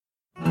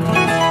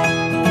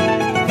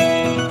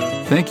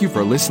Thank you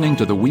for listening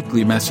to the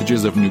weekly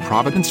messages of New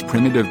Providence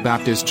Primitive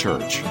Baptist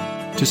Church.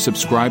 To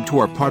subscribe to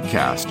our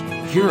podcast,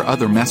 hear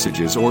other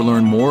messages, or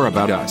learn more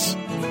about us,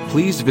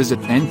 please visit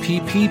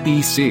nppbc.com.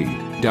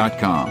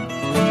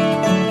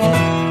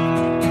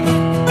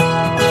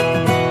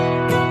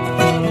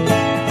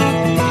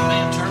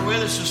 Amen. Turn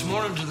with us this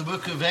morning to the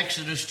book of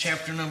Exodus,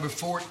 chapter number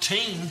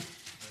 14.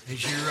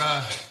 As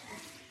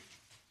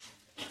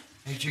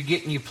you're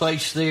getting your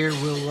place there,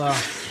 we'll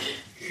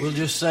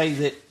just say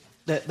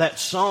that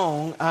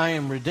song, I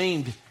Am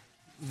Redeemed,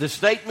 the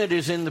statement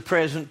is in the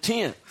present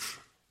tense.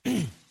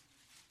 And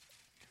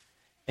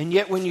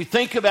yet when you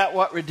think about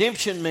what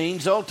redemption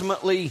means,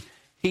 ultimately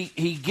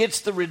he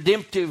gets the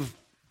redemptive,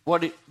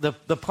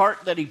 the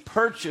part that he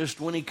purchased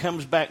when he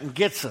comes back and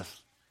gets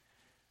us.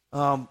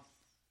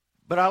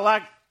 But I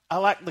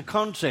like the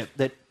concept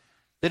that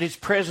it's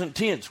present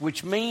tense,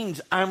 which means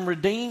I'm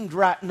redeemed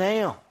right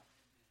now.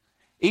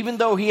 Even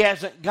though he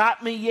hasn't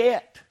got me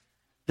yet,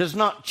 does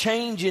not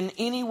change in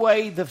any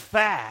way the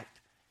fact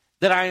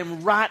that I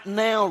am right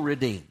now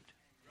redeemed.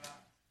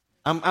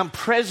 I'm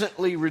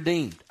presently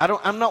redeemed.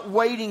 I'm not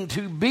waiting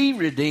to be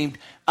redeemed.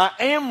 I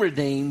am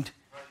redeemed.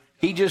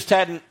 He just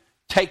hadn't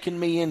taken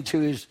me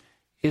into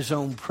his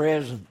own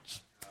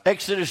presence.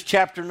 Exodus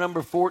chapter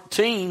number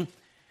 14.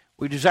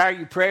 We desire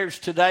your prayers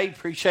today.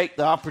 Appreciate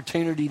the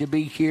opportunity to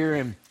be here,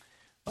 and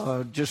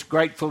just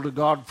grateful to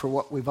God for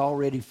what we've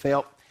already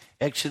felt.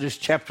 Exodus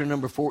chapter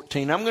number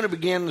 14. I'm going to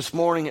begin this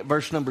morning at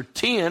verse number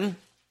 10.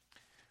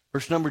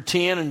 Verse number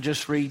 10, and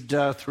just read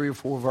 3 or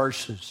 4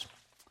 verses.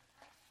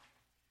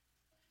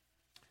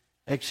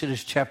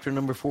 Exodus chapter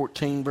number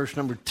 14, verse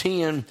number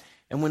 10.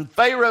 And when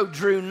Pharaoh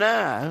drew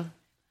nigh,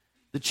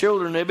 the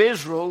children of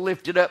Israel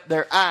lifted up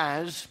their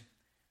eyes,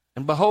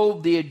 and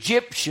behold, the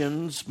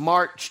Egyptians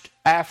marched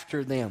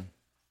after them.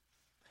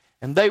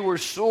 And they were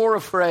sore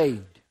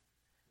afraid.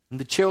 And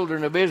the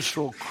children of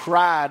Israel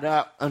cried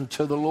out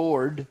unto the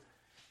Lord.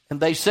 And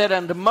they said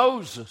unto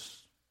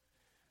Moses,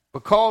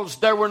 because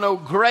there were no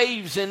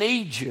graves in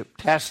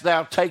Egypt, hast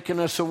thou taken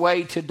us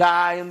away to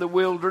die in the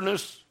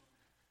wilderness?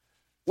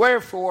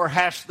 Wherefore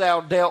hast thou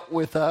dealt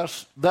with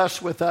us,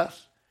 thus with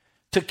us,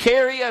 to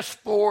carry us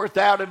forth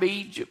out of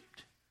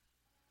Egypt?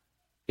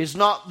 Is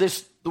not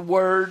this the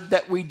word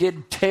that we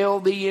did tell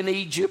thee in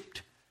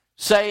Egypt,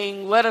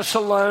 saying, let us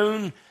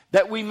alone,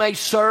 that we may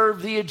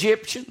serve the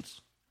Egyptians?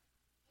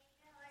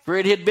 For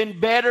it had been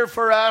better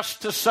for us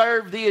to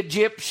serve the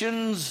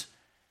Egyptians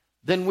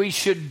than we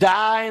should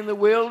die in the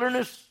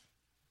wilderness.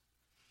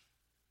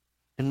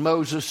 And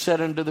Moses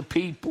said unto the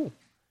people,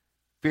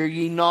 fear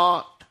ye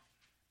not,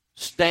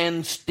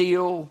 stand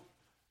still,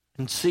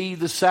 and see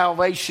the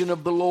salvation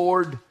of the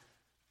Lord,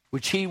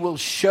 which he will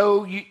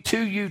show to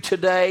you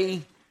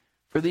today.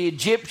 For the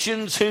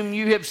Egyptians whom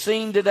you have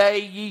seen today,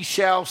 ye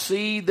shall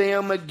see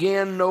them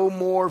again no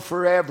more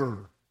forever.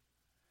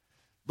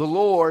 The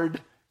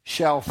Lord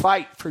shall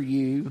fight for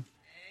you,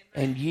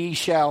 and ye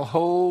shall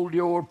hold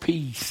your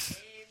peace.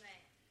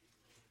 Amen.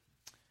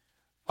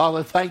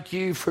 Father, thank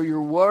you for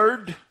your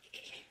word.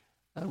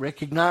 I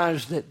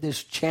recognize that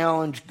this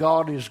challenge,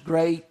 God, is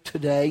great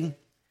today,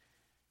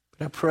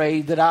 but I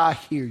pray that I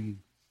hear you.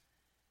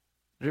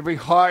 That every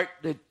heart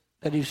that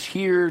is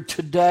here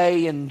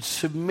today and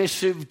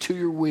submissive to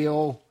your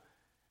will,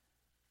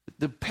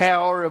 the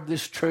power of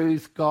this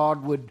truth,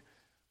 God, would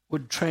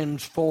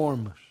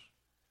transform us.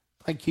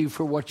 Thank you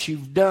for what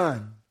you've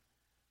done.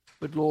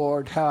 But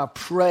Lord, how I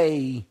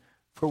pray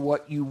for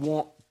what you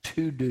want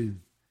to do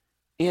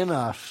in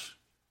us.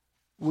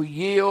 We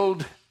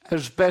yield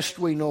as best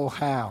we know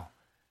how.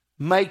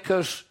 Make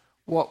us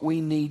what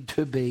we need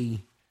to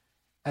be,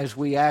 as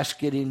we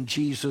ask it in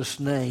Jesus'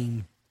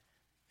 name.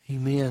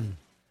 Amen.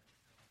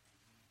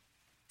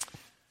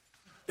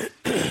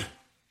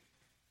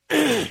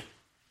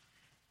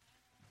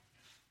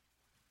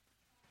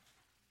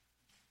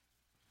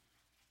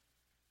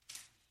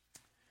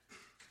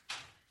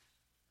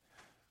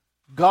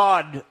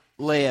 God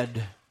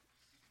led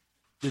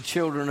the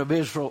children of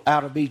Israel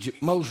out of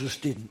Egypt. Moses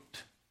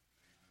didn't.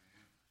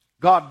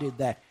 God did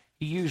that.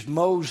 He used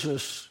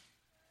Moses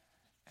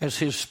as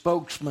his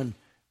spokesman,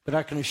 but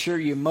I can assure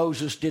you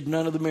Moses did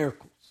none of the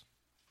miracles.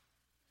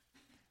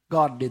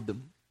 God did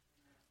them.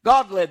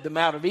 God led them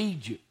out of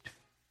Egypt.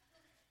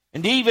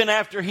 And even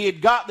after he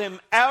had got them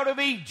out of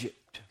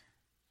Egypt,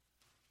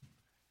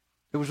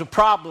 there was a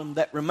problem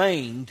that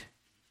remained.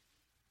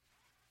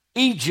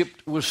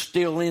 Egypt was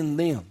still in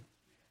them.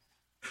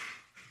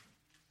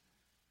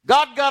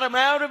 God got them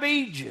out of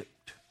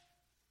Egypt,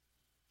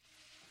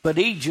 but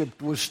Egypt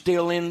was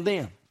still in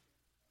them.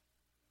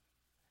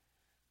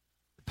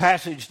 The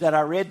passage that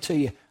I read to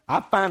you, I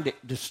find it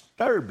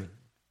disturbing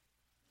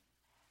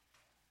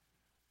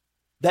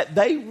that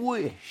they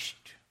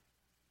wished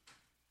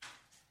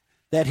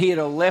that he had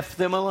left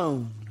them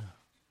alone.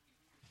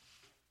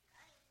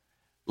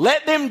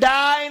 Let them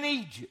die in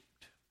Egypt.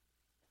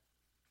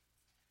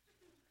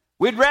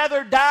 We'd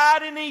rather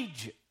die in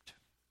Egypt.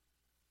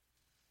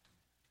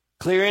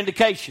 Clear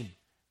indication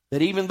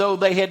that even though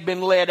they had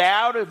been led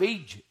out of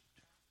Egypt,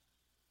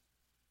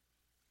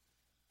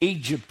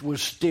 Egypt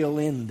was still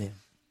in them.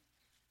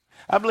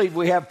 I believe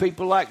we have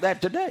people like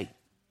that today.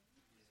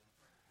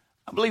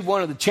 I believe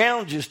one of the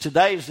challenges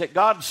today is that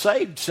God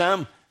saved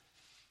some.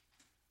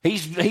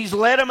 He's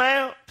let them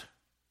out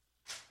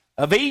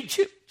of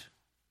Egypt.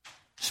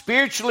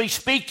 Spiritually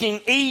speaking,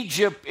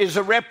 Egypt is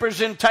a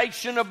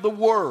representation of the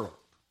world.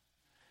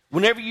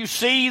 Whenever you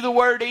see the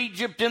word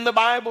Egypt in the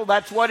Bible,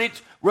 that's what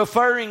it's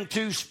referring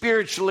to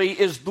spiritually,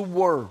 is the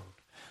world.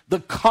 The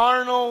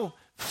carnal,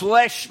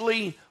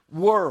 fleshly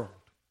world.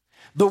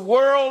 The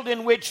world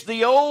in which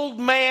the old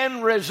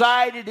man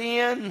resided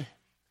in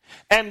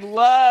and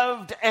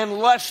loved and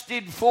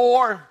lusted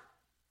for.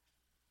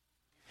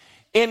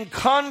 In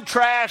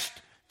contrast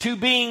to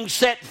being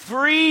set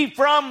free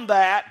from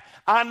that,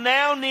 I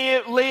now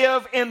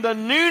live in the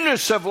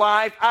newness of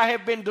life. I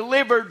have been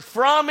delivered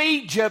from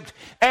Egypt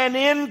and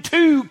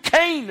into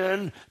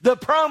Canaan, the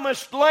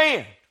promised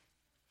land.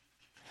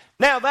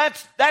 Now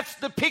that's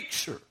the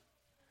picture.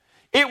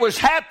 It was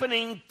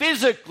happening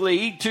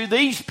physically to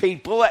these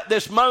people at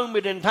this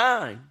moment in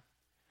time.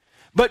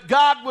 But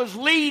God was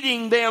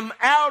leading them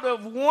out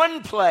of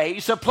one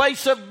place, a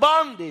place of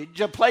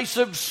bondage, a place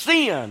of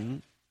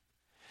sin,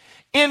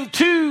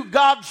 into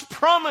God's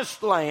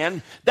promised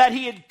land that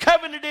he had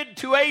covenanted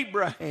to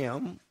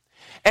Abraham,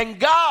 and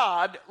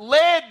God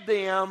led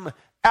them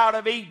out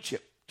of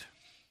Egypt.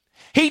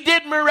 He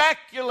did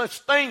miraculous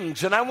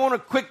things, and I want to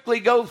quickly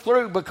go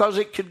through because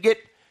it could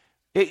get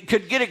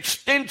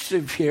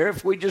extensive here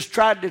if we just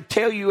tried to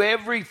tell you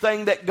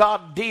everything that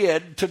God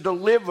did to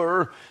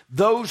deliver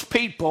those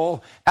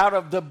people out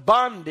of the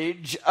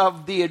bondage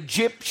of the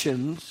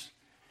Egyptians.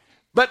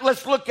 But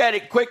let's look at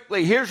it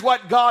quickly. Here's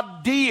what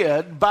God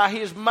did by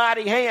his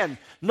mighty hand.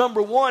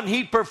 Number one,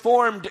 he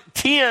performed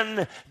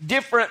 10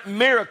 different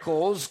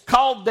miracles,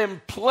 called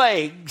them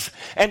plagues,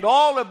 and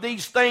all of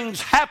these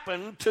things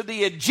happened to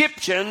the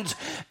Egyptians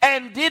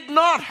and did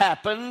not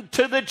happen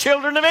to the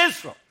children of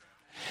Israel.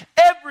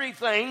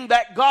 Everything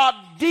that God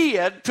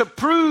did to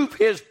prove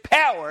his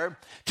power,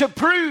 to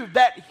prove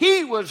that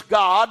he was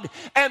God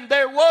and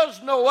there was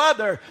no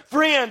other.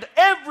 Friend,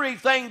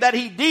 everything that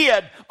he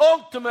did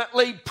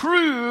ultimately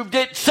proved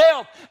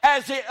itself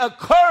as it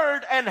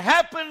occurred and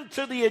happened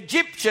to the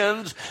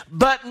Egyptians,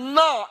 but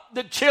not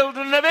the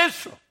children of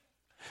Israel.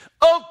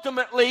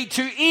 Ultimately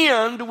to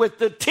end with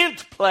the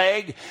 10th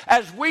plague,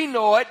 as we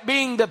know it,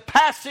 being the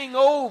passing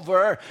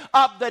over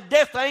of the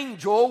death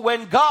angel,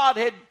 when God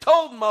had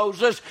told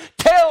Moses,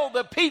 tell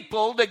the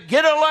people to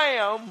get a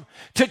lamb,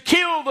 to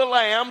kill the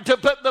lamb, to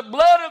put the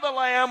blood of the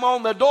lamb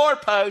on the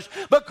doorpost,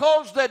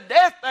 because the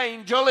death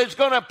angel is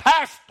going to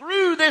pass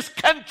through this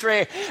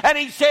country. And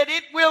he said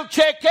it will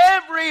check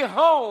every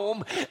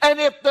home, and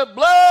if the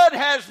blood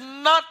has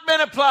not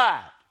been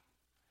applied,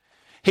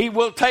 he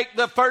will take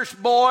the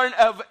firstborn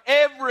of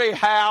every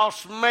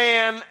house,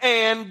 man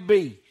and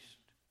beast.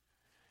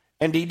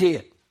 And he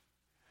did.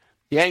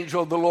 The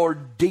angel of the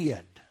Lord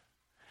did.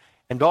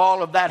 And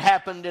all of that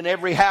happened in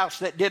every house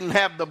that didn't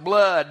have the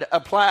blood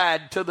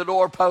applied to the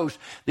doorpost.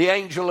 The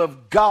angel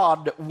of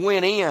God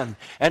went in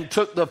and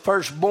took the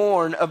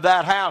firstborn of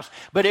that house.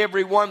 But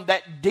everyone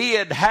that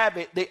did have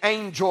it, the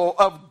angel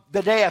of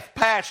the death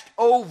passed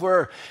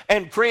over,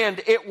 and friend,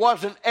 it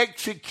wasn't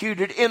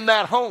executed in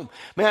that home.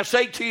 May I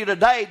say to you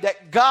today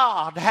that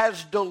God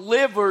has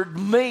delivered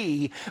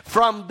me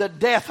from the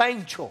death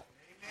angel.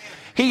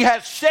 He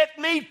has set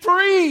me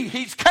free.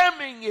 He's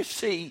coming, you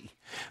see.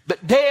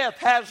 But death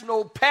has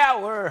no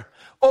power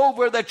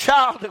over the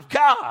child of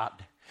God.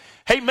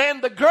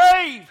 Amen. The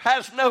grave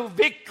has no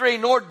victory,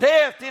 nor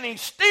death any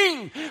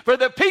sting for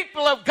the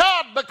people of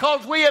God,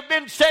 because we have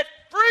been set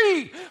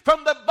free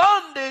from the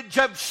bondage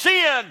of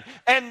sin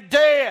and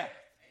death.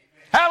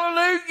 Amen.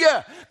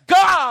 Hallelujah.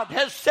 God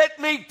has set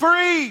me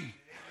free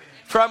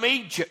from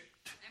Egypt.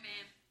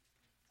 Amen.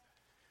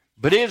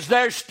 But is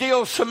there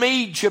still some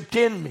Egypt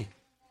in me?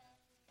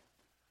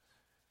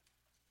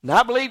 And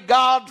I believe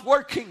God's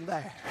working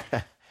there.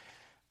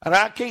 And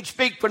I can't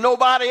speak for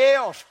nobody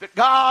else, but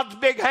God's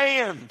big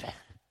hand,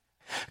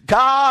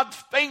 God's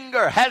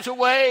finger has a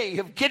way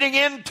of getting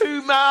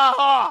into my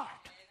heart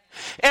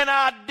and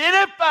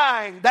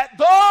identifying that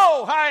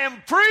though I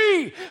am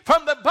free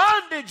from the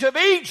bondage of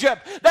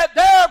Egypt, that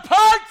there are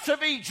parts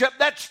of Egypt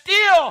that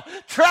still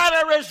try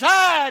to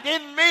reside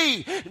in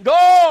me. And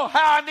oh,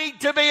 how I need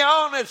to be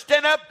honest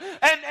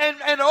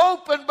and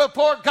open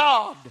before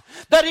God,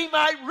 that he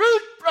might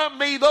root from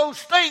me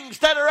those things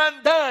that are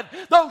undone,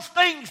 those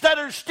things that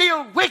are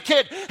still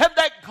wicked, and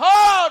that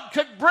God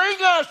could bring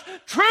us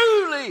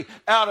truly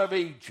out of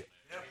Egypt.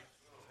 Yep.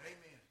 Amen.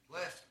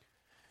 Bless.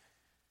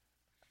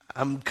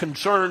 I'm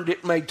concerned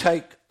it may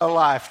take a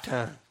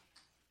lifetime.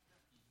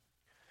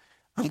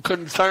 I'm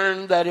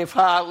concerned that if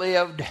I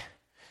lived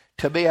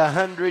to be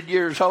 100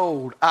 years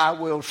old, I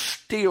will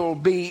still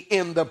be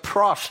in the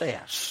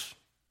process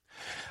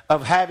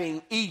of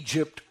having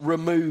Egypt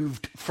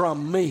removed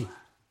from me.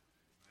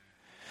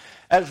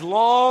 As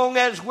long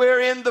as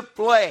we're in the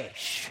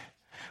flesh,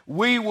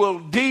 we will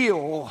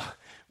deal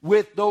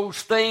with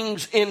those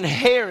things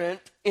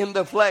inherent in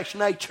the flesh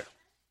nature.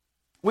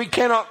 We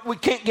can't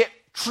get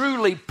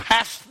truly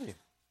past them.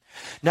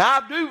 Now,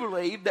 I do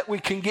believe that we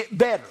can get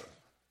better.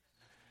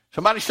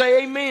 Somebody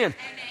say amen. Amen.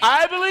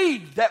 I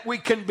believe that we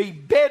can be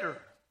better.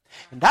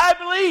 And I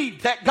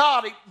believe that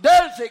God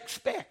does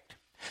expect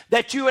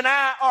that you and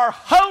I are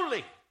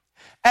holy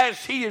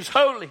as He is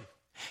holy.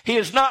 He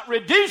is not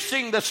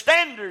reducing the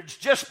standards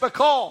just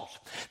because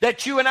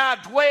that you and I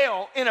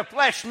dwell in a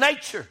flesh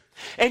nature.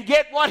 And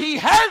yet what He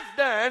has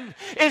done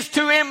is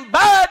to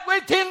imbibe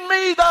within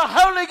me the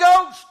Holy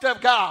Ghost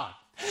of God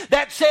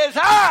that says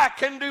I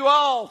can do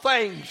all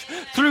things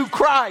through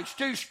Christ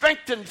who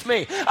strengthens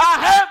me.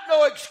 I have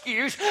no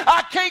excuse.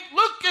 I can't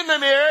look in the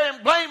mirror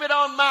and blame it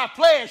on my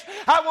flesh.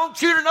 I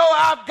want you to know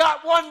I've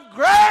got one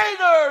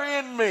greater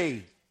in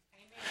me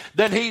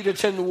than he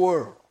that's in the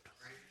world.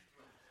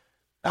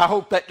 I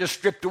hope that just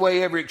stripped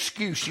away every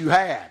excuse you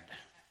had.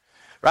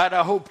 Right?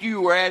 I hope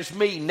you were as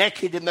me,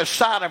 naked in the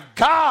sight of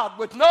God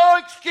with no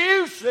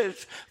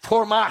excuses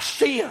for my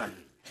sin.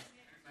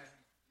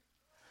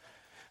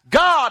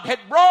 God had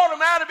brought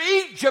them out of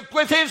Egypt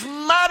with His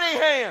mighty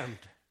hand.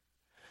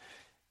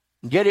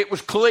 And yet it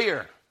was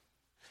clear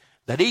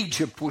that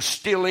Egypt was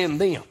still in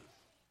them.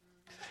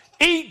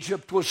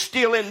 Egypt was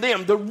still in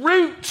them. The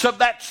roots of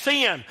that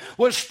sin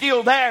was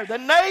still there. The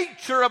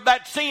nature of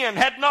that sin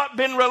had not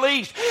been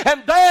released.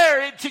 And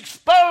there it's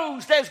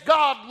exposed as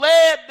God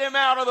led them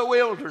out of the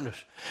wilderness,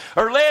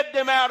 or led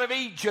them out of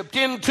Egypt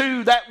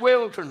into that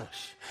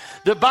wilderness.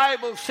 The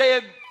Bible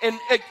said in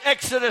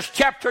Exodus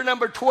chapter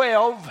number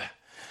 12,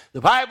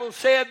 the Bible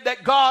said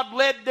that God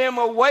led them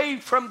away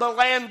from the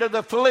land of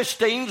the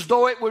Philistines,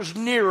 though it was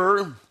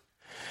nearer,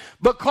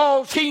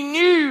 because He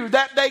knew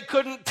that they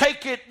couldn't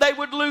take it. They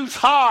would lose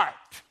heart,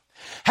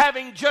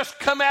 having just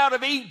come out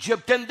of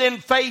Egypt and then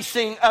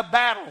facing a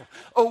battle,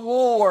 a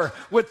war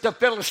with the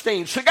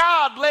Philistines. So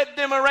God led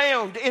them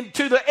around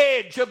into the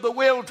edge of the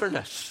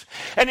wilderness,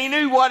 and He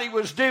knew what He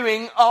was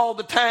doing all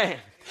the time.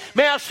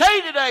 May I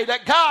say today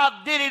that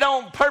God did it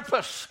on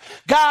purpose.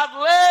 God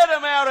led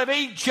them out of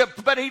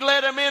Egypt, but He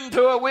led them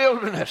into a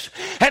wilderness.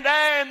 And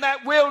in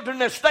that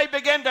wilderness, they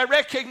began to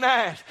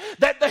recognize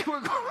that they were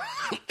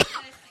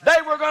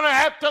going to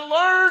have to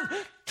learn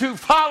to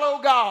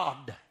follow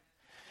God.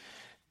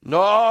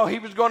 No, He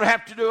was going to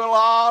have to do a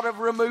lot of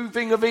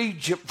removing of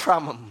Egypt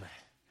from them.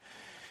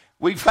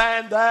 We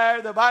find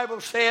there, the Bible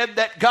said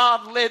that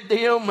God led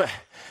them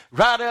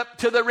right up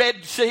to the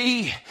Red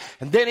Sea,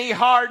 and then He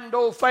hardened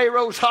old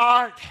Pharaoh's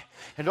heart,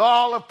 and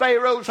all of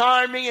Pharaoh's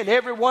army, and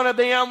every one of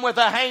them with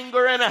a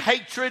anger and a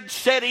hatred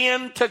set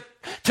in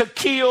to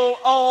kill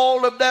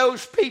all of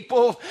those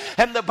people.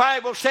 And the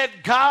Bible said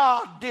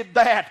God did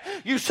that.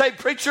 You say,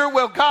 preacher,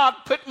 well, God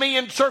put me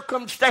in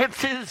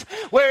circumstances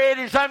where it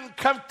is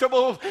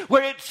uncomfortable,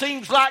 where it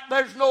seems like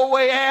there's no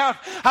way out.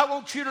 I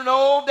want you to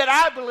know that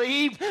I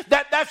believe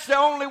that that's the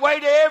only way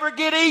to ever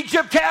get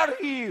Egypt out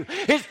of you,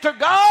 is to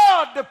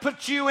God to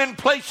put you in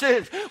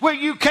places where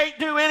you can't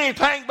do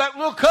anything but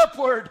look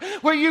upward,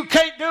 where you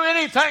can't do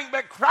anything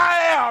but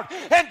cry out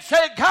and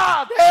say,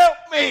 God, help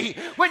me.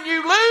 When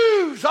you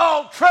lose all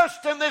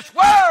trust in this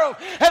world,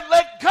 and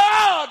let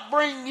God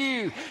bring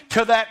you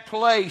to that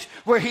place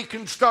where He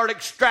can start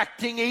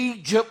extracting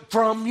Egypt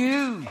from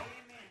you.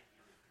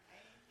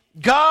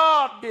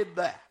 God did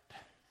that.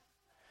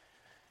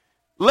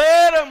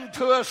 Led them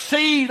to a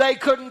sea they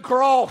couldn't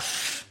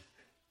cross.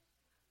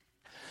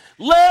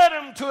 Led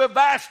them to a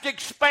vast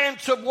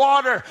expanse of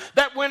water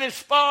that went as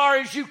far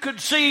as you could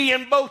see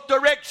in both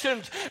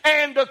directions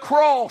and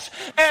across.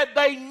 And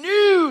they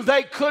knew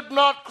they could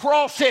not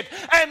cross it.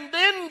 And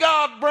then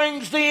God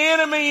brings the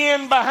enemy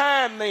in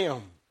behind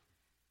them.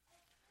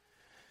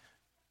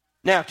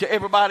 Now, to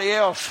everybody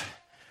else,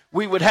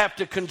 we would have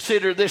to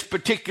consider this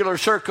particular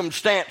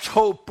circumstance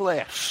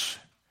hopeless.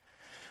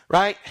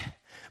 Right?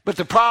 But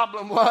the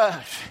problem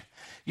was,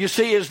 you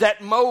see, is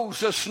that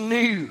Moses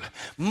knew.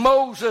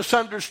 Moses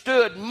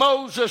understood.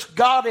 Moses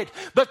got it.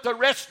 But the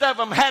rest of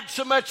them had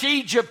so much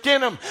Egypt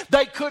in them,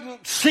 they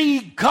couldn't see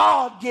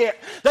God yet.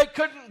 They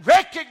couldn't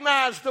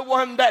recognize the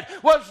one that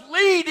was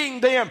leading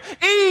them,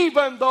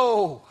 even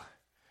though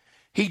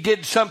He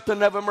did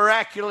something of a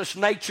miraculous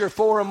nature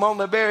for them on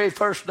the very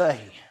first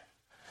day.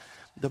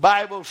 The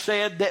Bible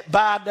said that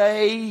by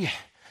day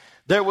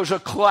there was a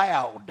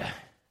cloud,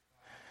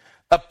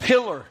 a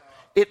pillar.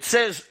 It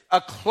says a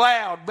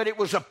cloud, but it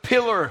was a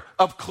pillar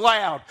of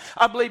cloud.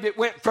 I believe it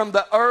went from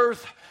the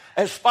earth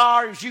as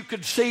far as you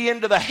could see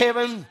into the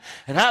heaven.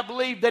 And I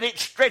believe that it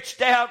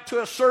stretched out to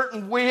a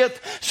certain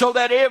width so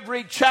that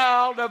every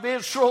child of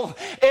Israel,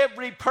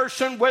 every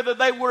person, whether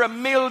they were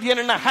 1.5 million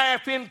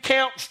in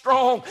count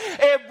strong,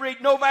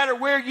 no matter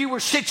where you were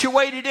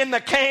situated in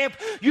the camp,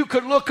 you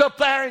could look up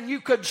there and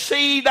you could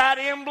see that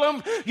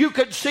emblem. You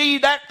could see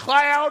that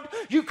cloud.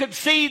 You could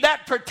see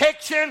that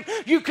protection.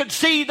 You could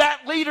see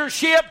that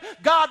leadership.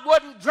 God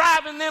wasn't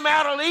driving them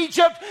out of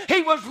Egypt.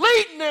 He was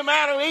leading them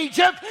out of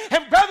Egypt.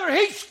 And brother,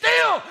 He's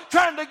still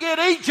trying to get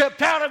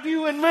Egypt out of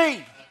you and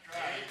me.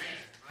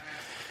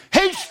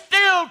 He's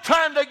still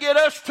trying to get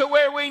us to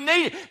where we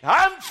need it.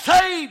 I'm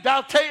saved,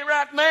 I'll tell you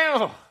right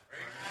now.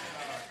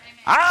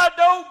 I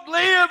don't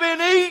live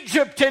in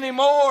Egypt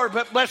anymore,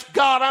 but bless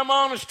God, I'm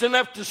honest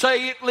enough to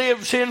say it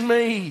lives in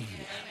me.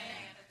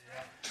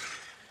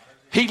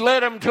 He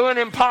led them to an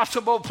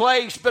impossible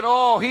place,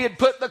 but he had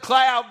put the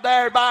cloud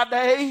there by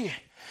day.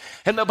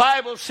 And the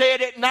Bible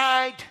said at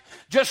night,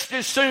 just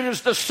as soon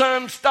as the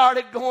sun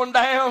started going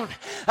down,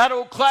 that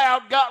old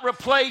cloud got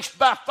replaced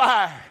by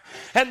fire.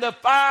 And the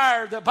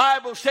fire, the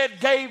Bible said,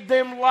 gave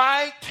them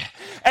light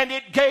and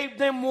it gave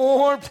them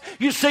warmth.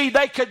 You see,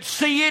 they could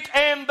see it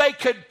and they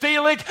could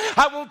feel it.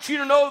 I want you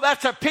to know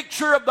that's a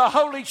picture of the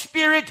Holy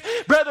Spirit.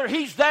 Brother,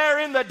 He's there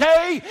in the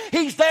day.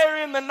 He's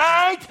there in the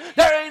night.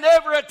 There ain't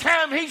ever a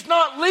time He's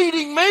not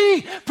leading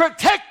me,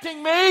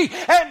 protecting me,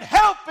 and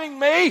helping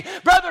me.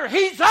 Brother,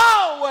 He's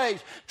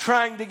always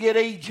trying to get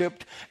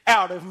Egypt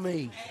out of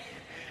me.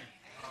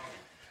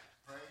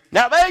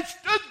 Now they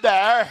stood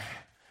there,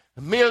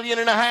 1.5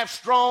 million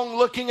strong,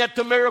 looking at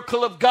the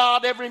miracle of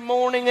God every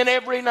morning and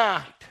every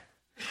night.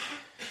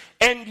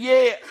 And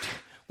yet,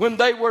 when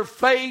they were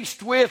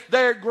faced with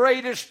their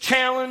greatest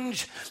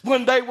challenge,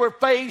 when they were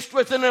faced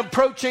with an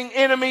approaching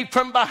enemy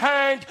from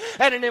behind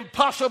and an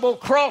impossible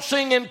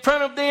crossing in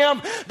front of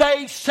them,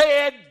 they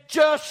said,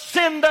 just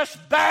send us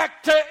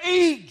back to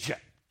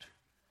Egypt.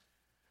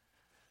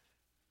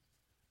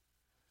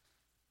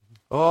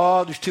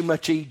 Oh, there's too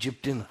much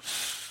Egypt in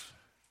us.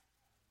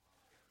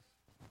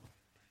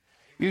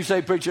 You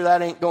say, preacher,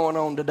 that ain't going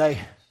on today.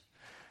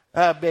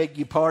 I beg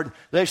your pardon.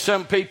 There's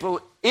some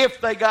people, if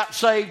they got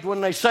saved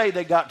when they say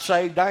they got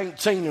saved, I ain't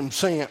seen them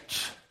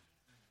since.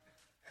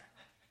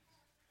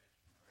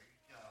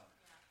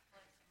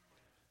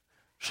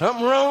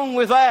 Something wrong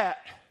with that.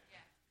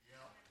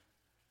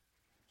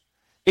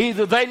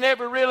 Either they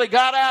never really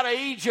got out of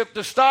Egypt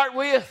to start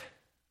with.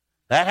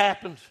 That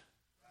happens.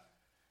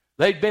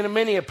 They'd been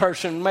many a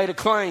person made a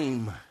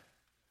claim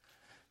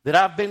that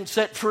I've been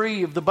set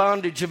free of the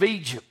bondage of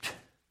Egypt.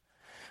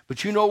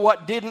 But you know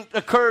what didn't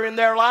occur in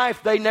their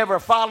life? They never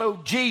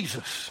followed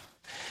Jesus.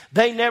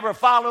 They never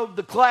followed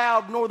the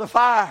cloud nor the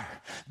fire.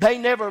 They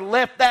never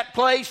left that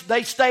place.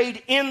 They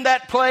stayed in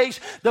that place.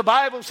 The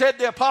Bible said,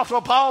 the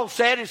Apostle Paul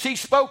said, as he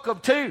spoke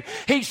of two,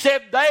 he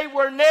said, they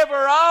were never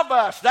of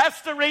us. That's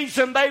the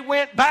reason they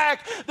went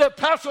back. The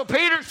Apostle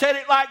Peter said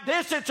it like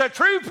this. It's a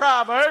true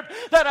proverb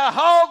that a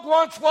hog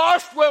once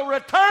washed will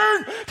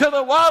return to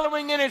the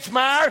wallowing in its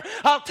mire.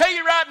 I'll tell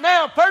you right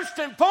now, first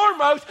and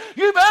foremost,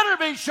 you better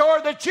be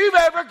sure that you've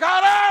ever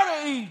got out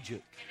of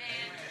Egypt.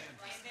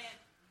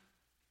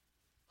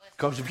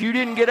 Because if you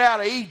didn't get out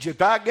of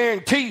Egypt, I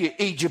guarantee you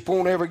Egypt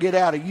won't ever get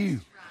out of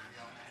you.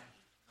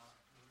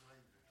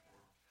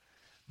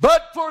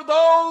 But for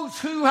those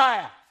who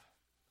have,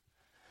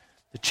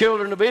 the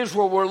children of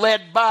Israel were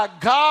led by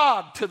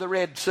God to the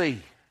Red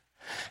Sea.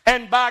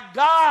 And by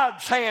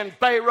God's hand,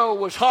 Pharaoh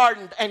was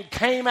hardened and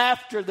came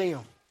after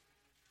them.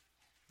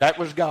 That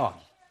was God.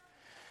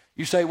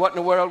 You say, what in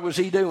the world was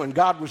he doing?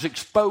 God was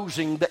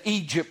exposing the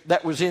Egypt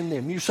that was in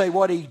them. You say,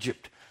 what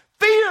Egypt?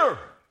 Fear.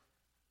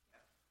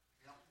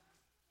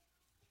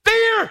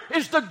 Fear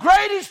is the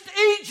greatest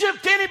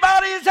Egypt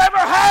anybody has ever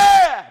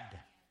had.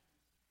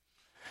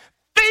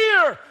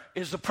 Fear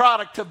is the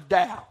product of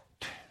doubt.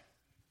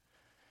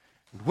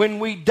 When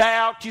we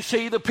doubt, you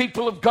see, the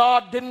people of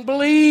God didn't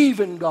believe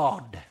in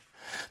God.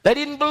 They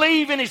didn't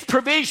believe in His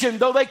provision,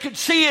 though they could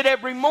see it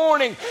every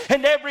morning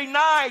and every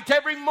night.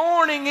 Every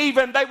morning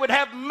even, they would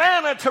have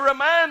manna to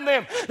remind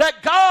them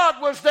that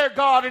God was their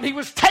God and He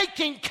was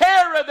taking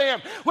care of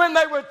them. When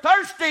they were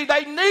thirsty,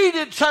 they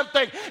needed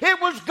something. It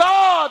was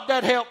God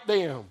that helped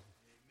them.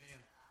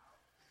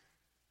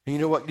 And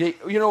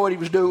you know what He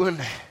was doing?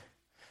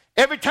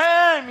 Every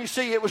time, you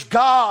see, it was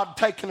God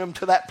taking them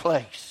to that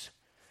place.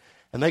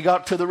 And they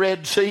got to the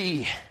Red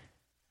Sea.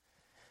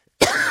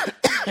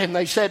 And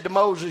they said to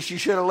Moses, you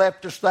should have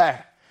left us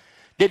there.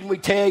 Didn't we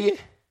tell you?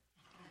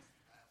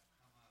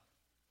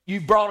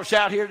 You brought us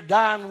out here to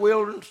die in the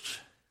wilderness.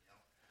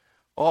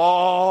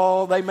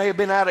 Oh, they may have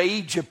been out of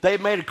Egypt. They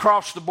may have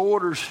crossed the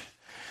borders.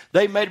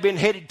 They may have been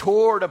headed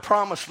toward a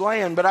promised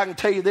land. But I can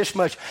tell you this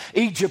much.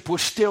 Egypt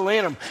was still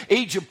in them.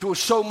 Egypt was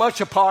so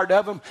much a part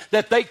of them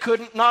that they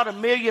couldn't, not 1.5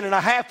 million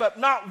up,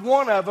 not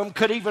one of them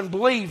could even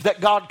believe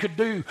that God could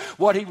do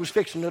what He was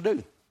fixing to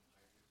do.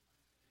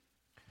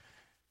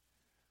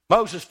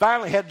 Moses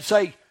finally had to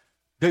say,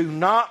 do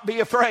not be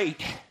afraid.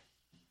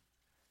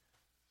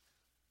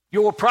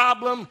 Your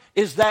problem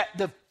is that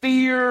the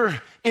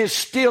fear is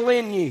still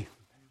in you.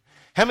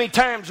 How many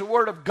times the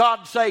Word of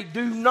God say,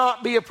 do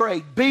not be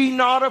afraid. Be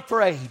not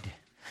afraid.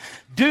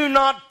 Do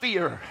not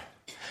fear.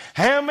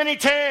 How many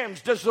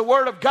times does the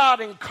Word of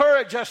God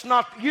encourage us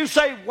not? You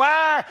say,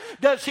 why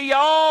does He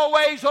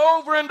always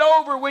over and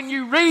over when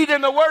you read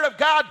in the Word of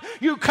God,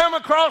 you come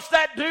across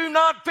that do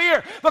not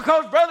fear?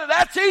 Because, brother,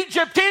 that's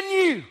Egypt in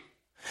you.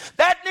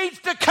 That needs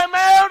to come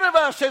out of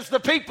us as the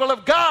people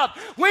of God.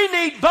 We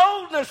need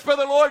boldness for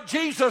the Lord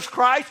Jesus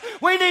Christ.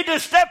 We need to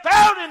step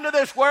out into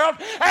this world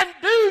and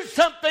do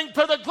something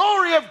for the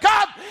glory of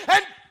God.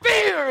 And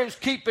fear is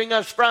keeping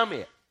us from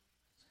it.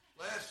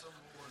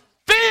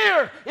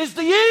 Fear is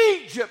the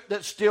Egypt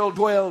that still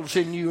dwells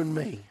in you and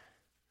me.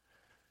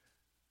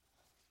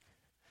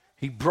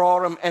 He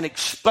brought them and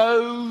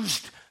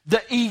exposed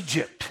the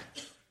Egypt.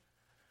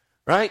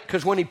 Right?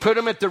 Because when he put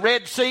them at the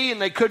Red Sea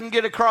and they couldn't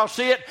get across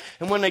it,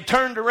 and when they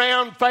turned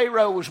around,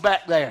 Pharaoh was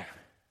back there.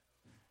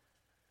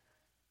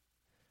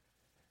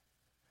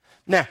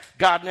 Now,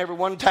 God never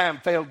one time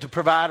failed to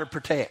provide or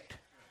protect.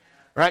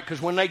 Right?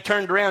 Because when they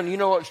turned around, you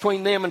know what was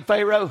between them and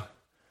Pharaoh?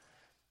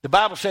 The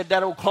Bible said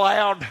that old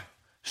cloud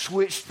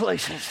switched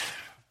places.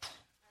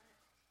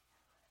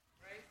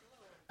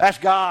 That's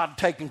God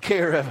taking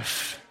care of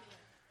us.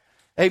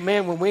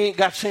 Amen. When we ain't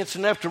got sense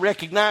enough to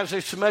recognize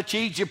there's so much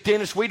Egypt in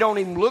us, we don't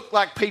even look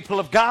like people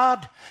of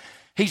God.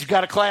 He's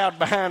got a cloud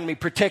behind me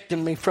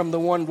protecting me from the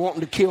one wanting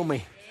to kill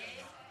me.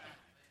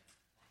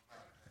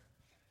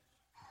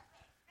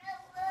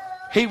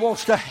 He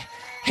wants to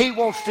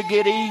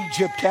get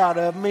Egypt out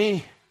of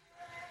me.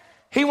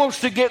 He wants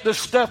to get the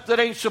stuff that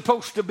ain't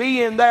supposed to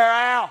be in there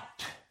out.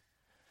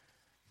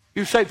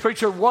 You say,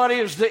 preacher, what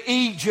is the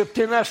Egypt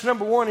in us?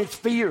 Number one, it's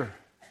fear.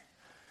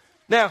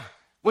 Now,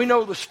 we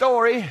know the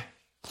story.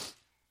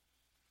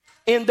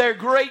 In their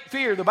great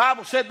fear, the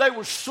Bible said they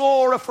were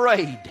sore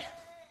afraid.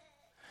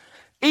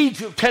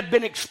 Egypt had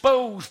been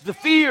exposed. The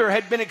fear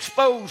had been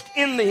exposed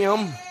in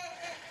them.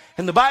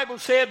 And the Bible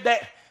said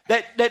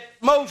that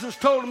Moses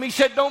told them, he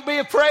said, don't be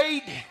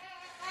afraid.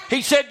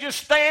 He said,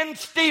 just stand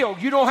still.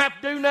 You don't have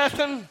to do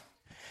nothing.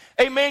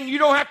 Amen. You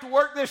don't have to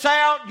work this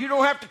out. You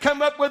don't have to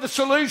come up with a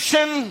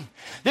solution.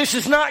 This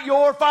is not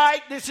your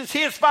fight. This is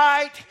his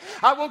fight.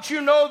 I want you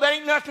to know there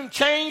ain't nothing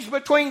changed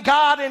between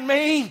God and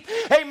me.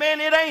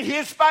 Amen. It ain't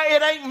his fight.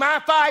 It ain't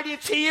my fight.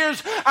 It's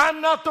his.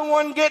 I'm not the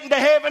one getting to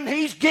heaven.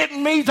 He's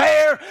getting me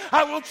there.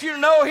 I want you to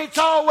know it's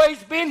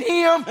always been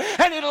him,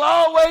 and it'll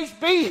always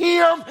be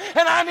him.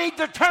 And I need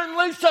to turn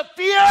loose of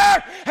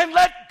fear and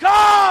let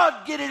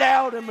God get it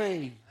out of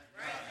me.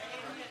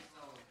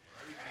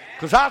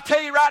 Because I'll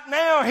tell you right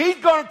now, he's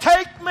going to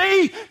take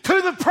me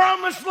to the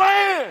promised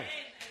land.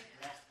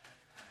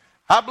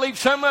 I believe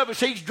some of us,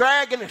 he's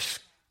dragging us,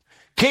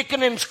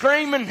 kicking and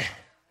screaming,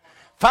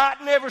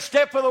 fighting every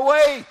step of the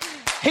way.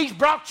 He's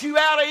brought you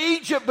out of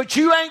Egypt, but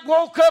you ain't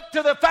woke up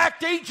to the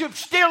fact Egypt's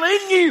still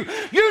in you.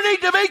 You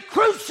need to be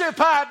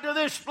crucified to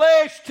this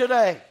flesh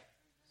today.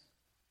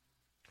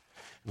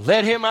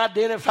 Let him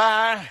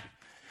identify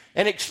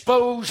and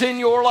expose in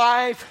your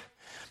life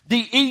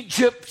the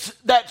Egypts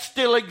that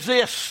still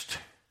exist.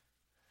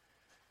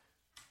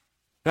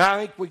 Now, I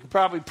think we could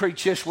probably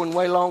preach this one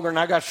way longer than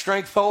I got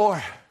strength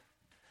for,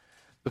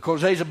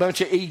 because there's a bunch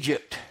of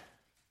Egypt.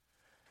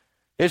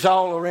 It's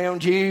all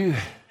around you.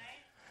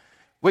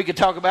 We could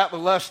talk about the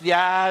lust of the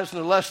eyes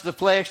and the lust of the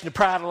flesh and the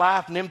pride of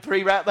life, and them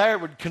three right there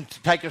would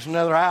take us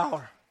another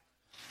hour.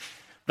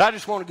 But I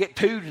just want to get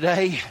two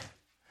today.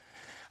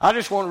 I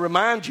just want to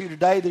remind you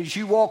today that as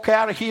you walk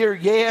out of here,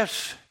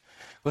 yes,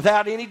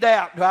 without any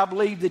doubt, do I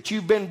believe that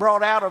you've been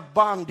brought out of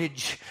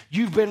bondage.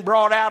 You've been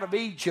brought out of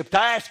Egypt.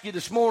 I asked you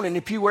this morning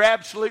if you were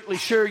absolutely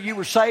sure you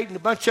were saved, and a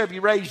bunch of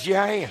you raised your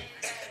hand.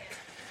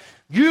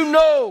 You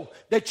know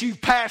that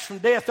you've passed from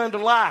death unto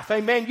life.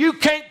 Amen. You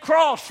can't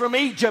cross from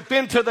Egypt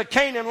into the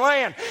Canaan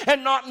land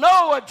and not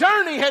know a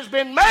journey has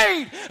been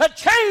made. A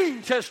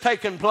change has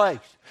taken place.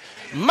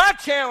 My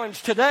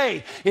challenge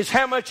today is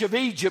how much of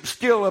Egypt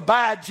still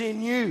abides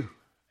in you.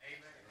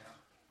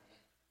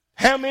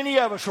 How many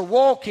of us are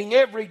walking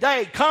every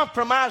day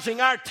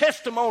compromising our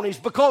testimonies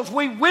because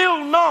we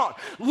will not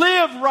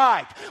live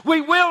right.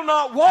 We will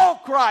not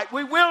walk right.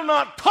 We will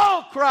not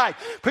talk right.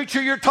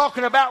 Preacher, you're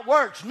talking about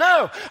works.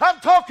 No, I'm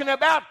talking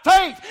about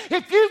faith.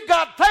 If you've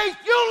got faith,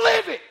 you'll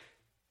live it.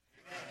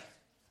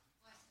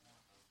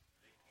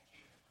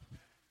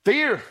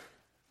 Fear.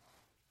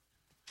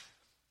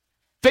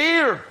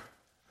 Fear.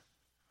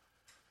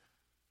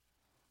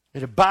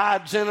 It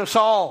abides in us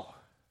all.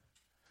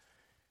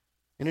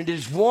 And it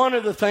is one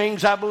of the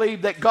things I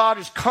believe that God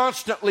is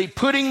constantly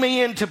putting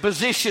me into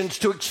positions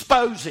to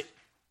expose it.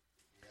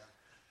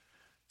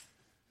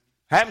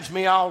 Happens to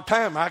me all the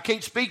time. I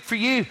can't speak for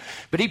you,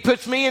 but he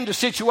puts me into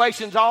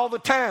situations all the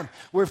time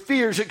where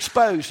fear is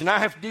exposed and I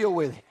have to deal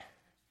with it.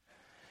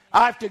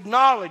 I have to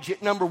acknowledge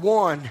it, number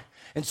one,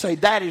 and say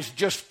that is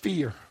just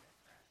fear.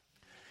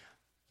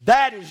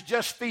 That is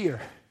just fear.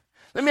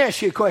 Let me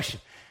ask you a question.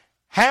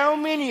 How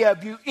many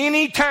of you,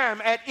 any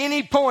time, at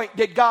any point,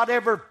 did God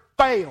ever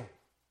fail?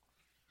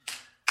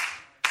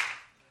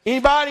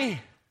 Anybody?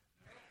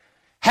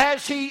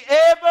 Has he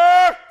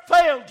ever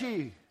failed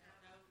you?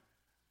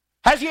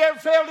 Has he ever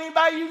failed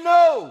anybody you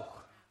know?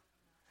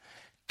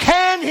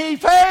 Can he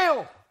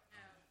fail?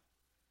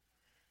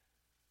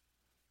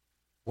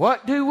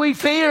 What do we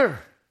fear?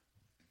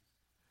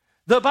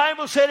 The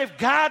Bible said if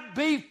God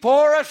be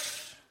for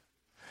us,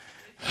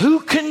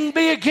 who can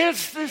be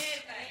against us?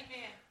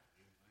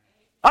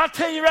 I'll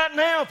tell you right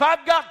now, if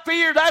I've got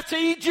fear, that's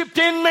Egypt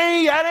in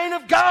me. That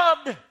ain't of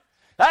God.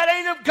 That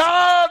ain't of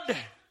God.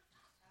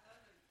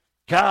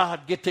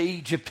 God, get the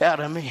Egypt out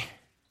of me.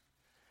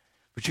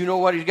 But you know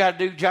what he's got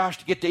to do, Josh,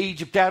 to get the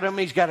Egypt out of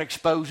me? He's got to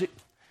expose it.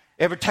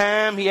 Every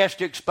time he has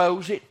to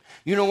expose it.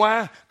 You know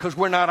why? Because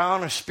we're not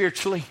honest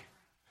spiritually.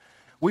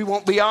 We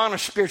won't be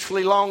honest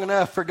spiritually long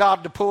enough for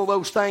God to pull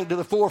those things to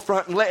the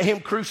forefront and let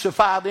Him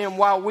crucify them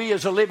while we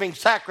as a living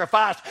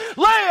sacrifice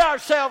lay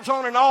ourselves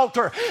on an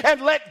altar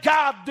and let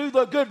God do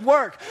the good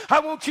work. I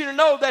want you to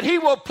know that He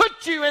will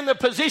put you in the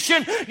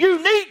position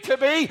you need to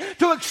be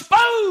to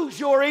expose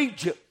your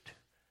Egypt.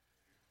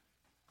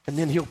 And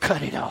then He'll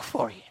cut it off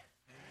for you.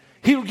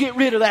 He'll get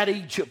rid of that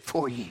Egypt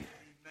for you.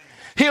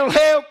 He'll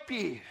help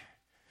you.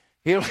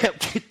 He'll help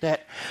get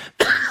that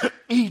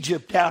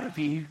Egypt out of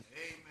you.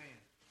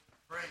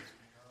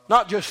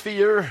 Not just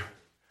fear,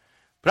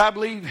 but I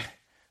believe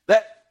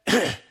that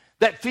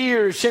that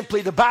fear is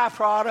simply the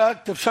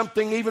byproduct of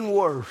something even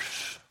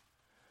worse.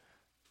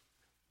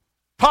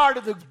 Part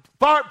of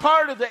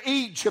the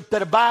Egypt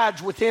that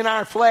abides within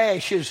our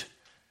flesh is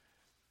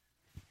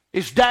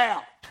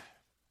doubt.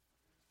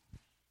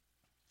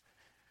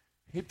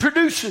 It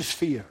produces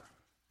fear.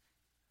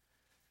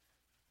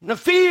 Now,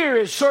 fear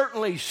is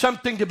certainly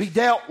something to be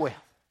dealt with.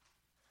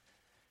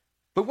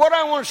 But what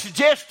I want to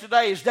suggest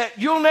today is that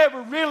you'll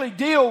never really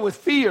deal with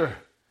fear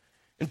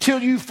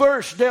until you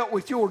first dealt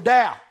with your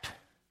doubt.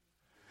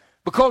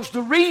 Because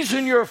the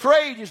reason you're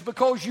afraid is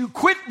because you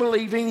quit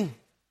believing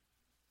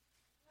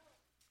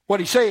what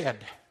He said.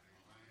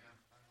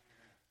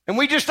 And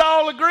we just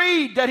all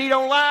agreed that He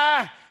don't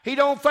lie, He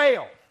don't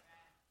fail.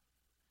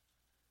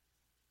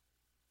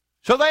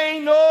 So there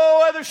ain't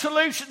no other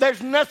solution.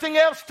 There's nothing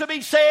else to be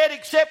said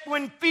except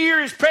when fear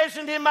is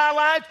present in my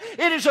life.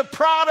 It is a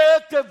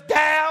product of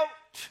doubt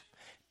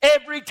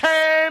every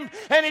time,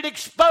 and it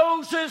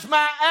exposes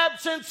my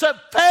absence of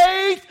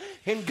faith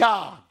in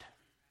God.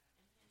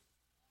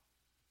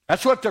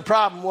 That's what their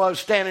problem was,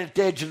 standing at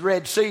the edge of the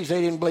Red Sea.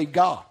 They didn't believe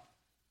God.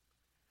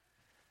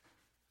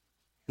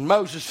 And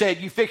Moses said,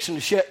 you fixing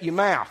to shut your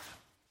mouth.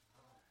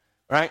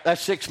 Right?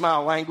 That's 6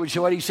 Mile language.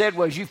 So what he said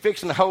was, you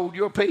fixing to hold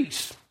your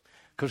peace.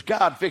 Because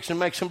God fixing to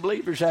make some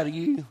believers out of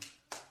you. Amen.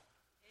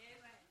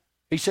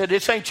 He said,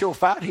 this ain't your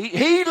fight.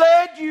 He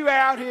led you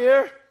out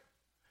here.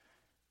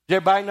 Does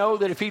everybody know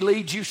that if He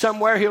leads you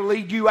somewhere, He'll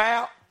lead you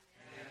out?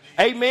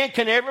 Amen. Amen.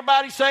 Can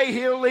everybody say,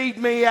 He'll lead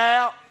me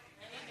out?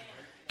 Amen.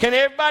 Can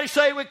everybody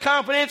say with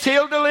confidence,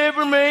 He'll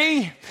deliver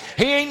me?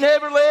 He ain't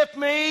never left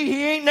me.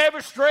 He ain't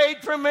never strayed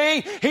from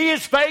me. He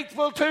is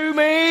faithful to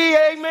me.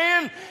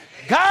 Amen.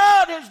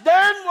 God has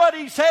done what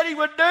He said He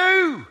would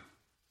do.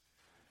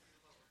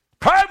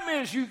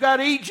 Problem is, you've got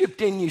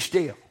Egypt in you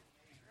still.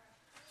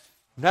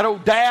 That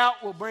old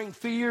doubt will bring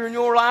fear in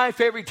your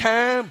life every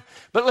time.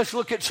 But let's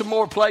look at some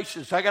more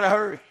places. I got to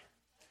hurry.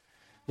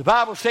 The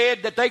Bible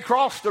said that they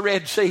crossed the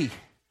Red Sea.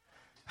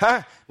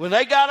 When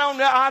they got on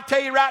there, I'll tell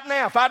you right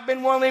now, if I'd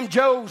been one of them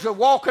Joes of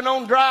walking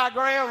on dry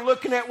ground,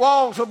 looking at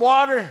walls of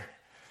water,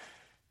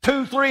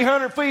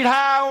 200-300 feet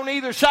high on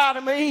either side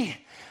of me,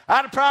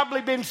 I'd have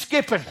probably been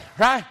skipping,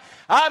 right?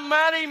 I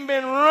might even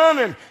been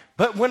running.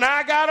 But when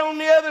I got on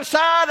the other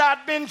side,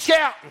 I'd been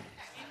shouting.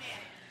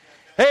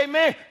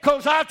 Amen.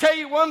 Because I'll tell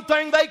you one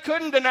thing they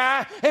couldn't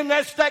deny, and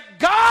that's that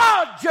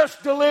God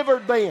just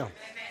delivered them.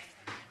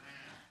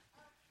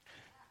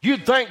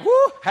 You'd think,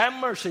 whoo, have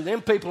mercy.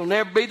 Them people will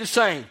never be the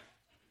same.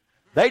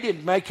 They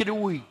didn't make it a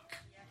week.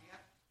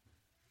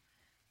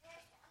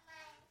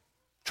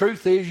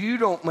 Truth is, you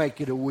don't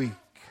make it a week.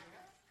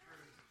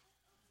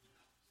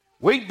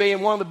 We'd be in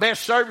one of the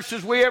best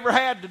services we ever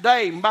had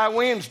today, and by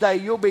Wednesday,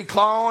 you'll be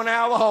clawing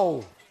out of the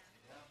hole.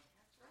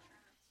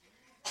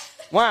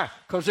 Why?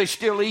 Because there's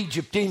still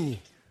Egypt in you.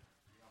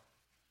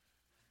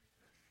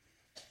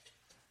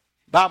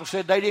 The Bible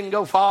said they didn't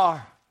go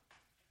far.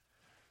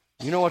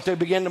 You know what they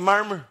began to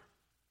murmur?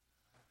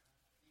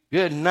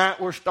 Good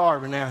night, we're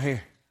starving out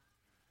here.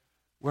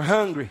 We're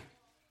hungry.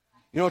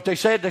 You know what they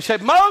said? They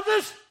said,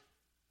 Moses,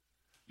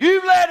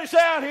 you've led us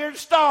out here to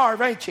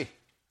starve, ain't you?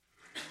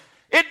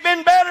 It'd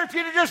been better if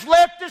you'd have just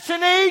left us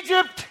in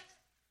Egypt.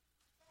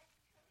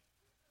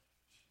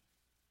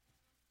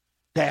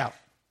 Doubt.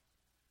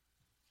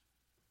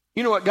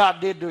 You know what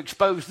God did to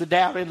expose the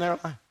doubt in their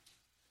life?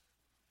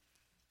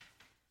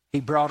 He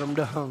brought them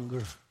to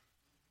hunger.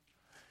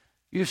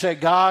 You say,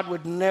 God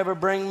would never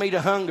bring me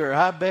to hunger.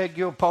 I beg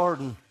your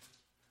pardon.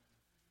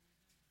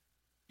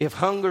 If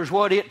hunger's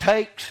what it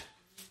takes,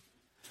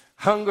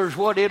 hunger's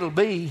what it'll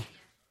be.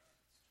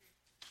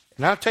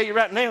 And I'll tell you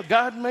right now,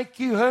 God will make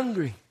you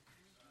hungry.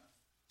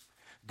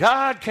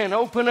 God can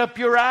open up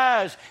your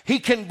eyes. He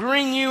can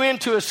bring you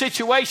into a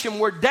situation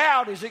where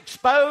doubt is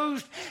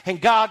exposed and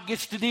God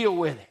gets to deal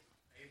with it.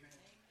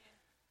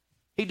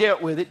 He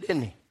dealt with it,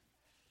 didn't He?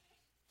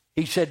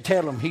 He said,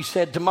 tell them. He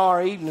said,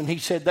 tomorrow evening, He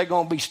said, they're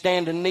going to be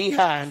standing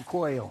knee-high in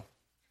quail.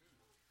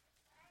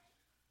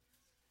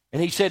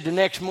 And He said, the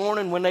next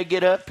morning when they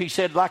get up, He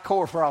said, like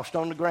hoarfrost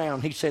on the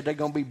ground. He said, they're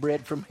going to be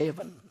bread from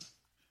heaven.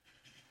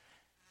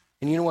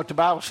 And you know what the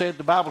Bible said?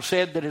 The Bible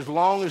said that as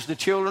long as the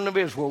children of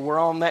Israel were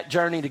on that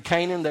journey to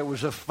Canaan, there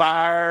was a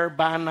fire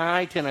by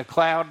night and a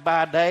cloud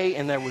by day,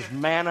 and there was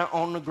manna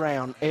on the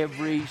ground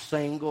every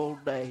single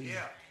day.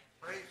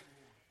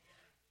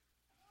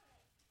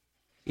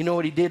 You know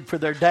what He did for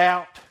their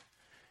doubt?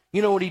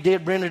 You know what He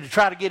did, Brenda, to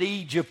try to get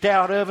Egypt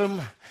out of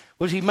them?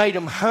 was he made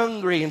them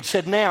hungry and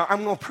said, now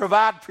I'm going to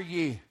provide for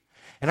you.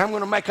 And I'm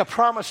going to make a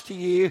promise to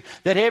you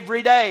that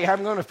every day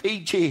I'm going to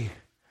feed you.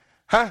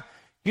 Huh?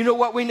 You know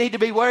what we need to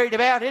be worried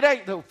about? It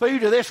ain't the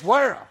food of this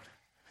world.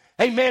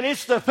 Amen.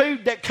 It's the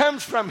food that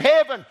comes from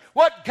heaven.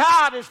 What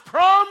God has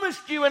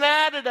promised you and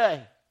I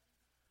today.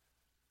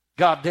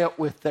 God dealt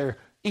with their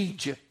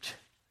Egypt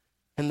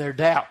and their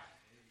doubt.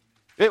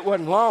 It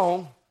wasn't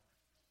long.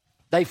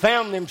 They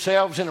found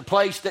themselves in a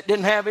place that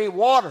didn't have any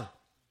water.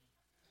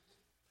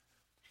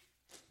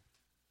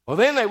 Well,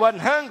 then they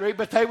wasn't hungry,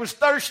 but they was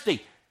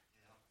thirsty.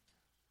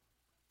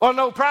 Well,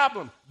 no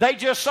problem. They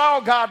just saw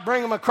God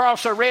bring them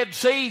across a Red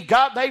Sea.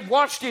 They've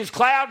watched his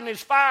cloud and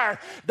his fire.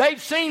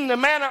 They've seen the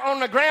manna on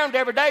the ground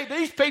every day.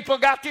 These people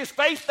got this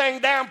faith thing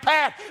down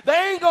pat.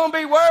 They ain't going to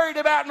be worried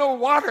about no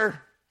water.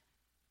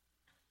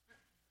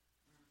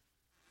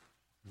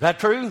 Is that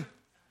true?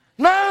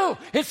 No.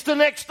 It's the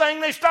next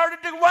thing they started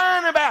to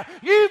whine about.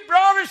 You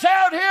brought us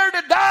out here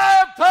to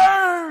die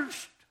of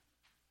thirst.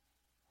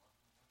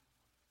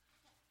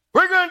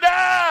 We're going to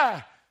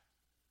die.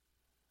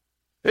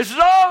 This is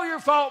all your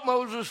fault,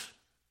 Moses.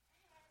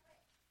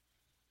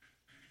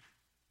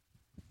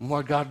 And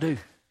what did God do?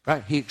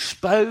 Right? He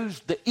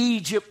exposed the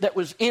Egypt that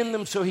was in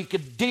them so he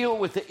could deal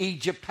with the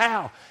Egypt.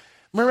 How?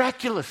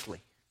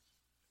 Miraculously.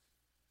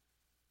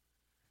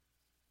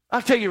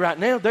 I'll tell you right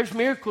now, there's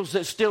miracles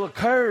that still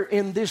occur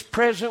in this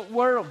present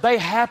world. They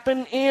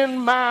happen in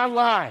my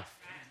life.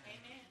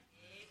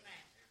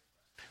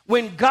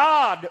 When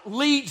God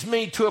leads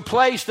me to a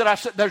place that I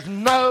said, there's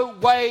no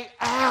way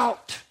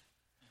out.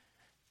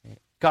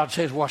 God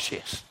says, watch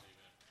this.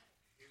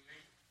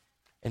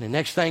 And the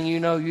next thing you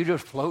know, you're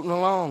just floating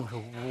along.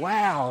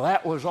 Wow,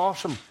 that was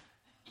awesome.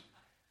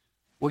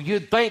 Well,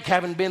 you'd think,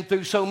 having been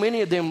through so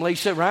many of them,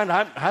 Lisa,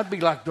 right, I'd be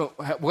like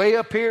way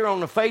up here on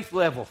the faith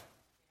level.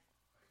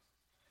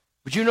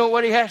 But you know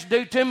what he has to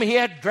do to me? He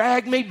had to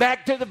drag me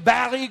back to the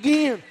valley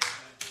again.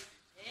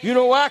 You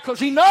know why? Because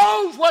he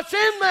knows what's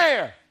in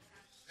there.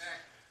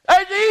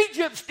 There's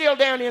Egypt still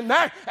down in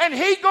there, and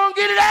he's going to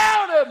get it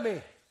out of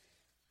me.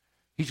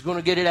 He's going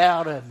to get it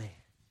out of me.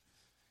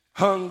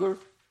 Hunger,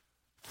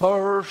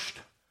 thirst,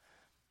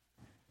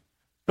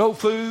 no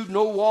food,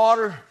 no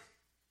water.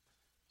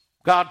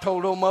 God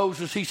told old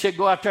Moses, he said,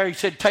 go out there. He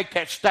said, take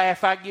that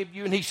staff I give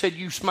you. And he said,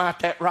 you smite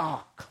that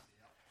rock.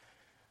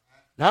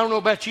 Now, I don't know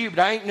about you, but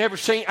I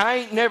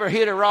ain't never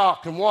hit a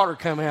rock and water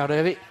come out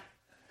of it.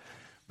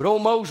 But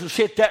old Moses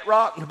hit that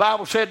rock, and the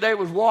Bible said there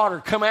was water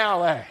come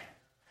out of there.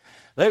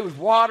 There was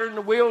water in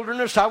the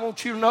wilderness. I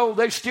want you to know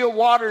there's still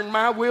water in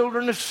my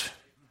wilderness.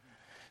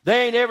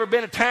 There ain't ever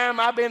been a time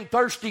I've been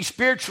thirsty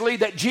spiritually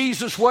that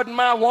Jesus wasn't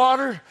my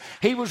water.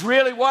 He was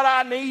really what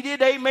I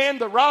needed. Amen.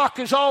 The rock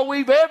is all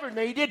we've ever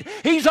needed.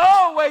 He's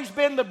always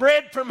been the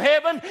bread from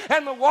heaven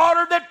and the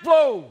water that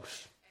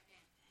flows.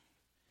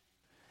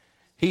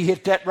 He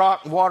hit that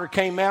rock and water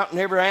came out, and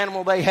every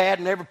animal they had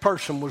and every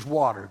person was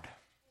watered.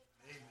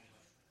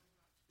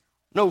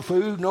 No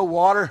food, no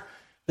water.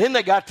 Then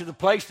they got to the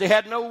place they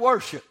had no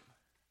worship.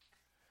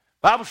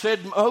 The Bible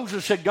said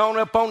Moses had gone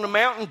up on the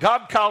mountain.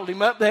 God called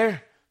him up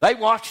there. They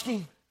watched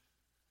him.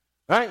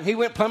 Right? He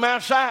went plumb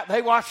outside.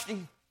 They watched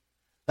him.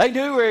 They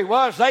knew where he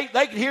was. They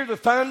could hear the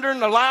thunder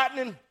and the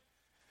lightning.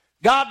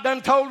 God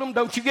done told them,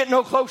 don't you get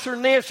no closer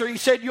than this, or he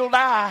said you'll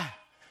die.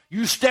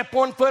 You step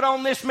 1 foot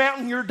on this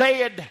mountain, you're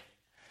dead.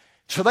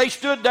 So they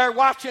stood there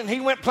watching. He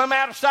went plumb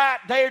out of sight.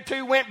 A day or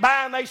two went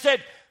by, and they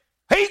said,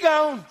 he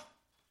gone.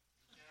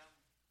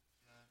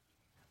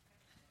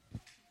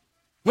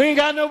 We ain't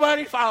got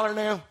nobody to follow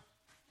now.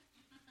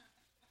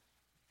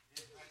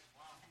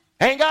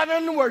 Ain't got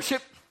nothing to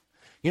worship.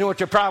 You know what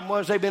their problem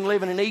was? They've been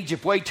living in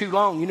Egypt way too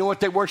long. You know what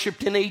they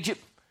worshiped in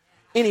Egypt?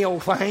 Any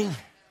old thing.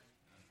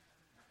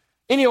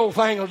 Any old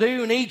thing will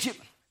do in Egypt.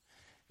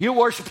 You'll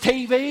worship a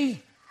TV.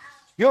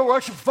 You'll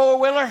worship a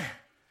four-wheeler.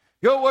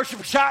 You'll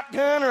worship a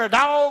shotgun or a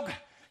dog.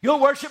 You'll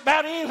worship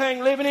about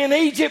anything living in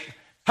Egypt.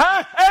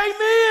 Huh?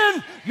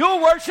 Amen.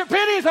 You'll worship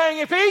anything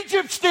if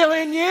Egypt's still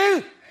in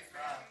you.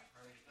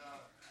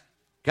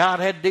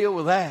 God had to deal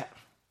with that.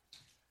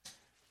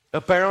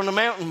 Up there on the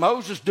mountain,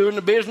 Moses doing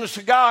the business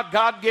of God.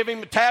 God gave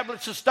him the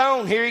tablets of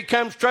stone. Here he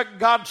comes trucking.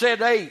 God said,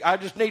 hey, I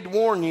just need to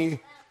warn you.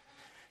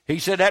 He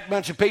said that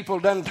bunch of people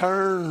done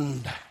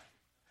turned.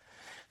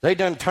 They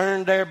done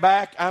turned their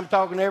back. I'm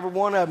talking to every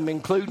one of them,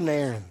 including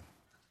Aaron.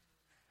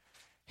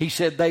 He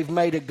said they've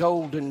made a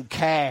golden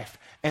calf,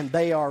 and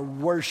they are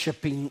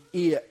worshiping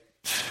it.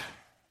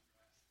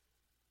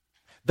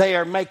 They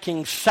are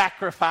making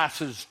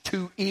sacrifices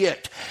to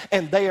it,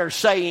 and they are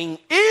saying,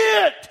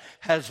 it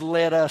has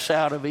led us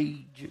out of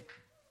Egypt.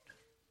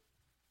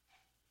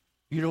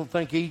 You don't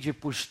think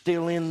Egypt was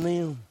still in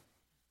them?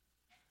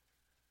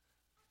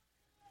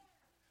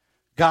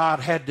 God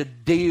had to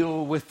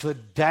deal with the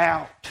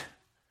doubt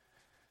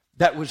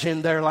that was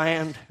in their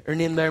land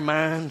and in their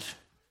minds.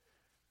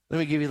 Let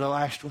me give you the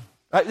last one.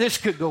 This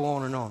could go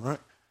on and on, right?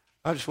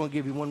 I just want to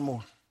give you one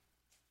more.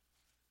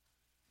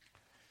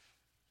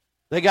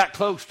 They got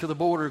close to the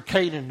border of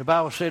Canaan. The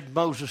Bible said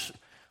Moses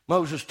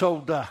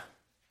told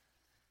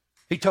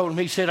He told him,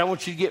 he said, I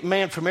want you to get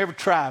men from every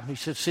tribe. He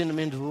said, send them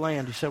into the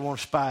land. He said, I want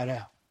to spy it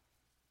out.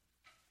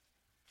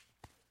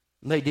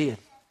 And they did.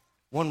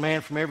 One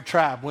man from every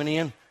tribe went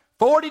in.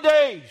 40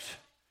 days.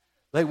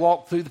 They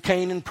walked through the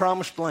Canaan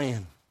promised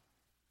land.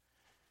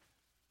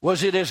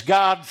 Was it as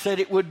God said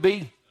it would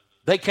be?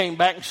 They came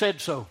back and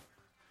said so.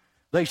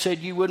 They said,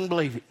 you wouldn't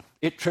believe it.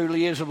 It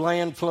truly is a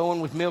land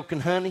flowing with milk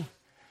and honey.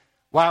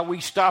 Why,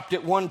 we stopped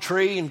at one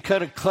tree and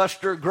cut a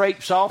cluster of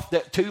grapes off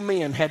that 2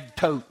 men had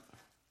tote.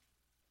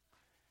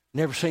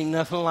 Never seen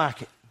nothing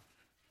like it.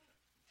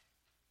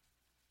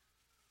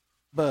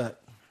 But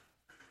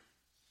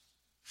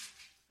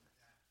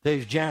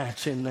there's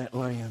giants in that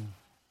land.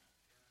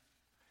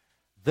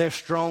 They're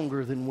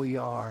stronger than we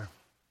are.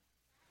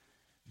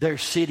 Their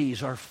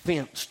cities are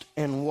fenced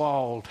and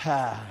walled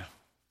high.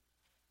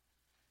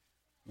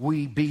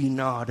 We be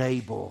not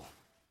able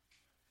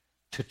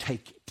to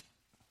take it.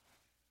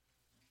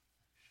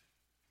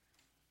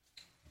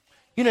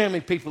 You know how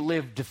many people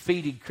live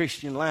defeated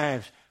Christian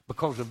lives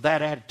because of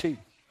that attitude?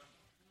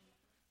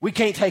 We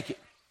can't take it.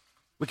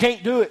 We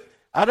can't do it.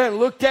 I done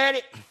looked at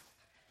it.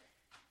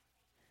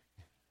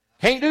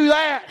 Can't do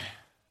that.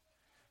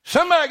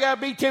 Somebody got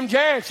to beat them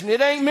giants, and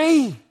it ain't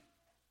me.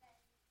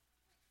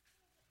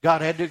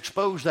 God had to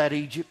expose that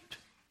Egypt.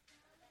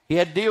 He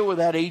had to deal with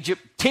that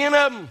Egypt. 10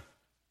 of them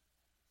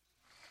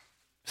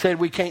said,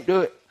 we can't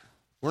do it.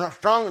 We're not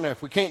strong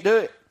enough. We can't do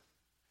it.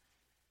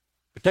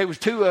 But there was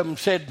 2 of them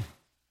said,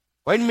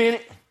 wait a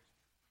minute.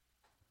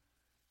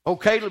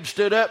 Old Caleb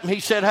stood up and he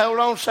said, hold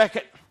on a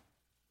second.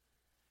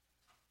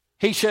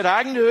 He said,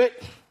 I can do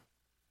it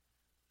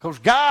because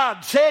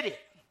God said it.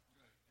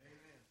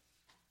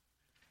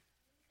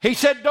 He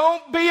said,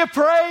 don't be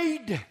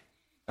afraid.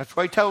 That's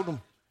what he told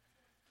them.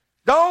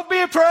 Don't be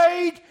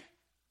afraid.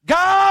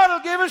 God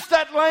will give us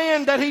that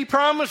land that he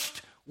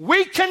promised.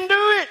 We can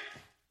do it.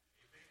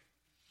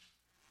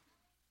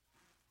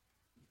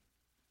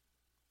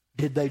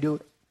 Did they do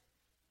it?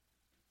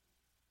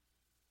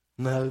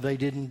 No, they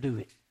didn't do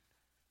it.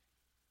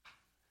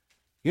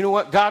 You know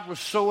what? God was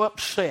so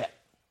upset.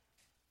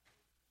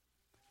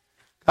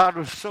 God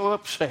was so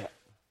upset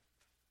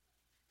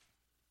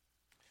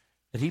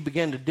that he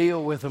began to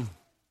deal with them.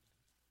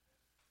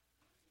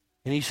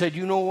 And he said,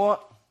 you know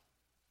what?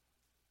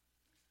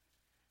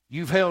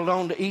 You've held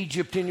on to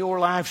Egypt in your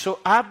life, so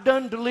I've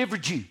done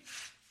delivered you.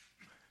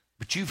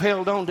 But you've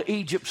held on to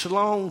Egypt so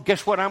long,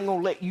 guess what I'm going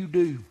to let you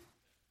do?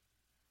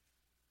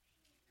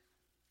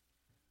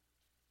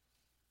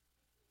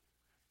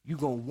 You're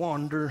going to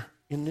wander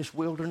in this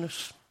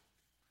wilderness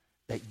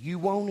that you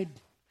wanted.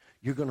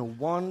 You're going to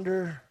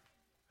wander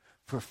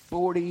for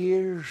 40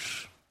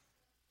 years.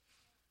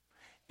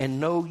 And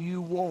no,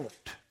 you won't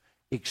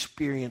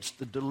experience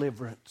the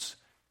deliverance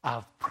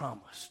I've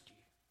promised you.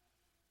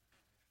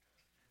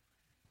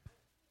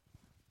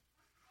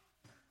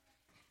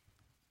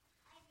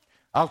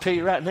 I'll tell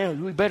you right now,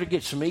 we better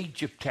get some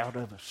Egypt out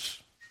of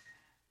us.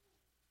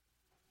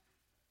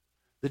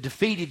 The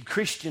defeated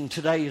Christian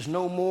today is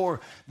no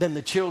more than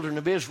the children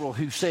of Israel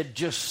who said,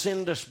 just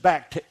send us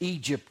back to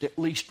Egypt, at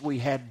least we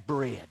had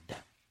bread.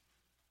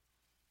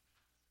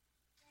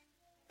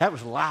 That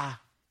was a lie.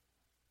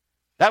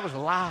 That was a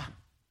lie.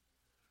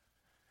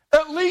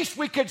 At least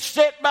we could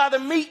sit by the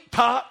meat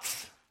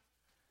pots.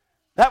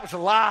 That was a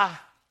lie.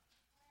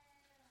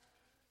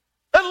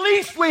 At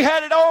least we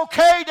had it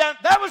okay down.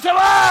 That was a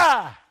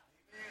lie.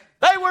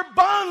 They were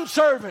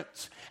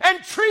bondservants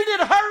and treated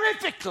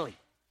horrifically.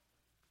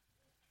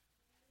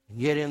 And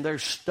yet in their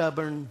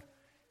stubborn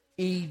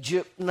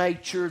Egypt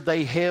nature,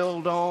 they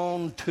held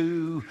on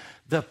to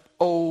the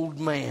old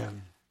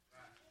man.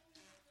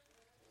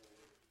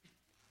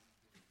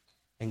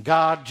 And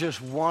God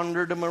just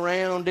wandered them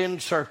around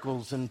in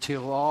circles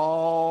until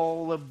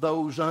all of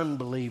those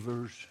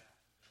unbelievers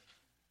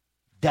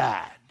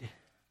died.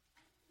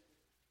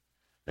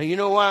 Now, you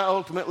know why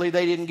ultimately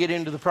they didn't get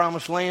into the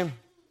promised land?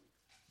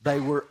 They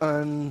were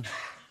unbelievers.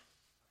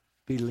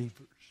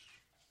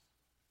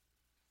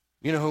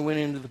 You know who went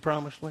into the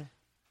promised land?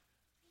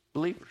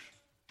 Believers.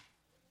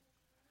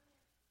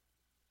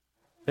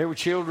 There were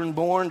children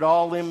born to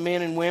all them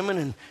men and women,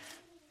 and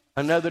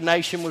another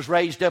nation was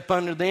raised up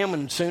under them,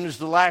 and as soon as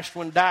the last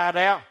one died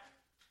out,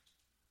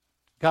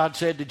 God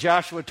said to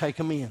Joshua, take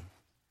them in.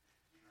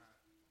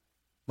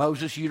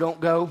 Moses, you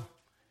don't go.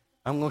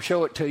 I'm going to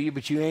show it to you,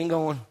 but you ain't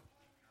going.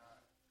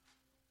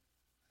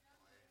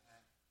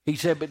 He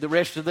said, but the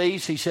rest of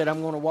these, he said,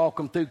 I'm going to walk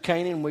them through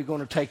Canaan, and we're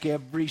going to take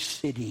every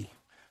city,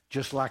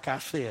 just like I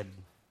said.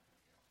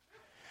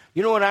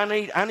 You know what I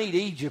need? I need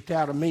Egypt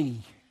out of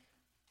me.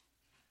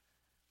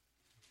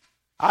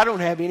 I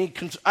don't have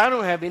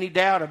any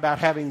doubt about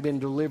having been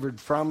delivered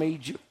from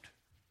Egypt.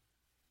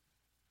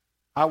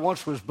 I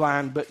once was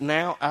blind, but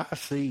now I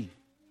see.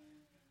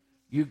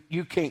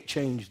 You can't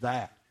change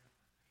that.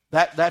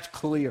 That's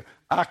clear.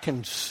 I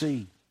can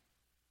see.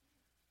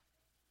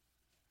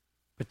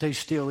 But there's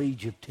still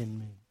Egypt in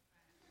me.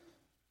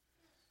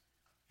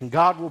 And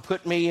God will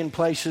put me in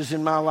places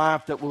in my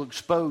life that will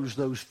expose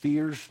those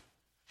fears,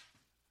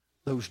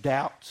 those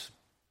doubts.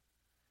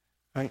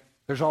 Right?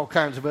 There's all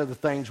kinds of other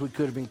things we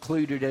could have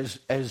included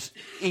as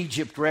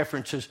Egypt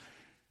references.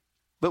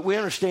 But we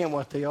understand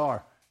what they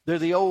are. They're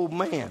the old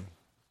man.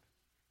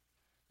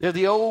 They're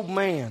the old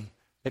man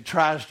that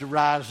tries to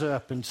rise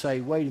up and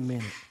say, wait a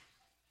minute.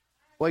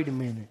 Wait a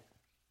minute.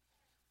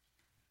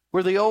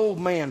 Where the old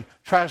man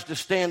tries to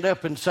stand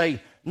up and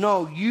say,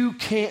 no, you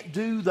can't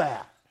do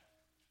that.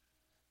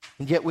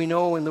 And yet we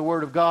know in the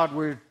Word of God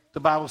where the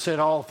Bible said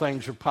all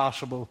things are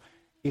possible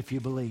if you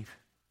believe.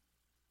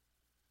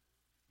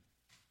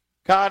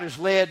 God has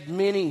led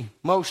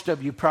most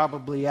of you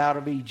probably out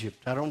of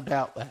Egypt. I don't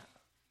doubt that.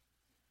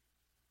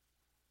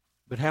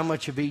 But how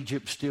much of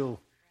Egypt still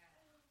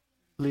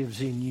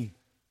lives in you?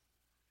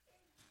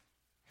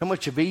 How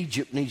much of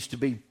Egypt needs to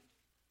be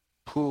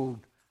pulled,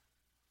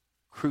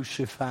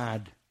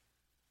 crucified,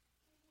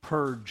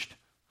 purged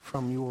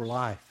from your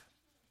life?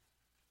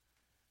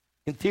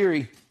 In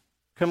theory,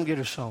 come get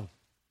a song.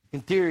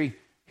 In theory,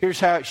 here's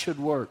how it should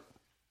work.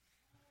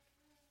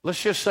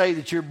 Let's just say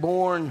that you're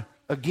born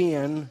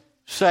again,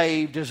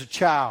 saved as a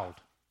child,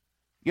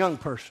 young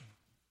person.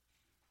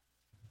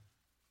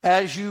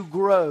 As you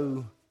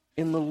grow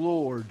in the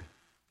Lord,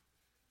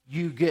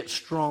 you get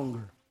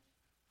stronger.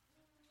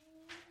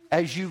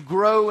 As you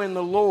grow in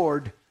the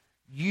Lord,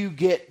 you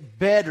get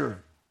better.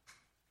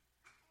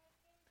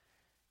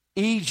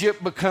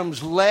 Egypt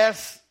becomes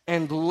less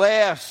and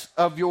less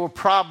of your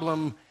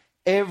problem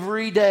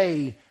every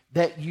day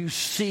that you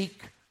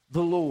seek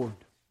the Lord.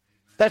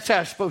 That's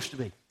how it's supposed to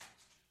be.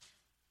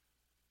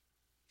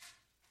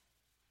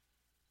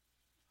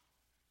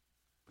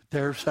 But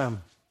there are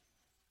some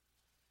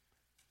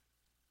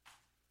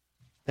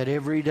that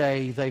every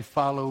day they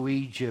follow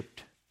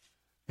Egypt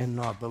and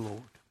not the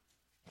Lord.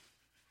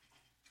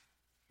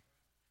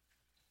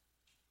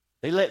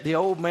 They let the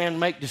old man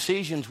make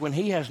decisions when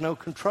he has no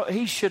control.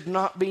 He should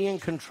not be in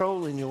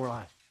control in your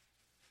life.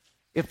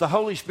 If the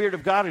Holy Spirit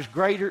of God is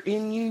greater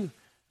in you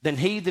than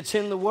he that's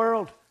in the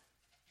world,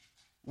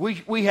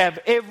 we have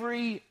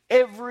every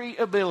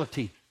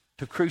ability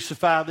to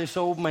crucify this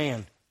old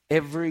man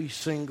every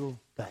single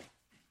day.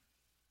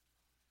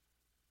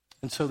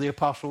 And so the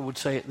apostle would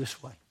say it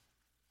this way.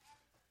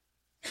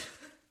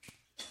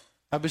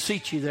 I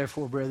beseech you,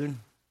 therefore,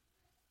 brethren,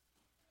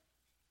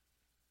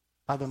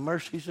 by the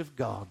mercies of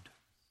God,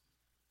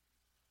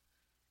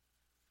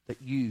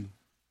 that you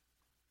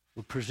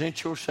will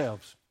present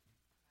yourselves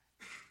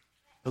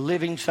a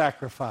living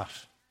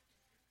sacrifice,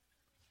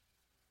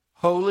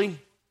 holy,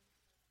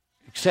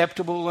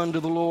 acceptable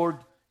unto the Lord,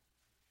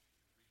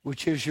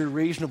 which is your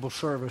reasonable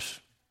service.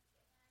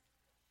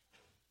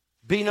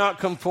 Be not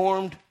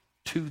conformed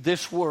to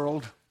this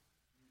world.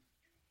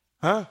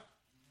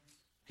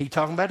 He's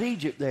talking about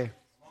Egypt there.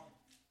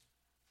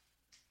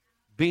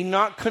 Be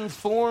not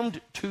conformed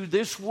to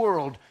this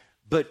world,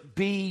 but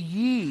be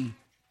ye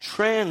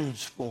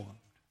transformed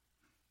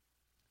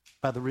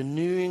by the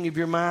renewing of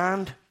your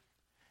mind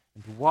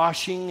and the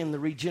washing and the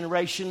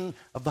regeneration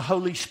of the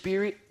Holy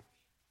Spirit.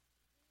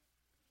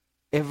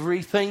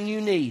 Everything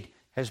you need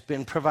has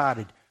been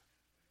provided.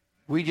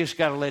 We just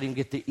got to let him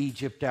get the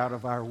Egypt out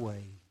of our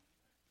way.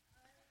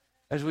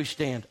 As we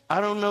stand, I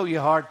don't know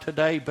your heart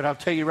today, but I'll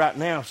tell you right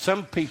now,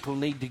 some people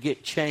need to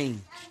get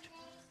changed.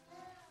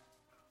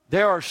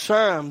 There are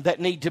some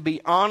that need to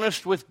be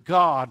honest with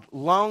God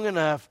long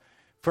enough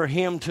for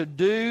him to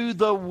do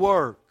the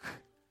work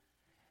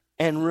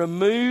and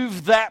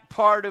remove that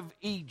part of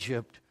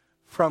Egypt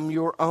from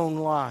your own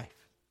life.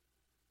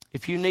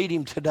 If you need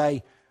him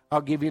today,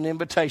 I'll give you an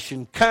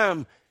invitation.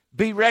 Come,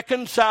 be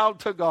reconciled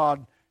to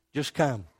God. Just come.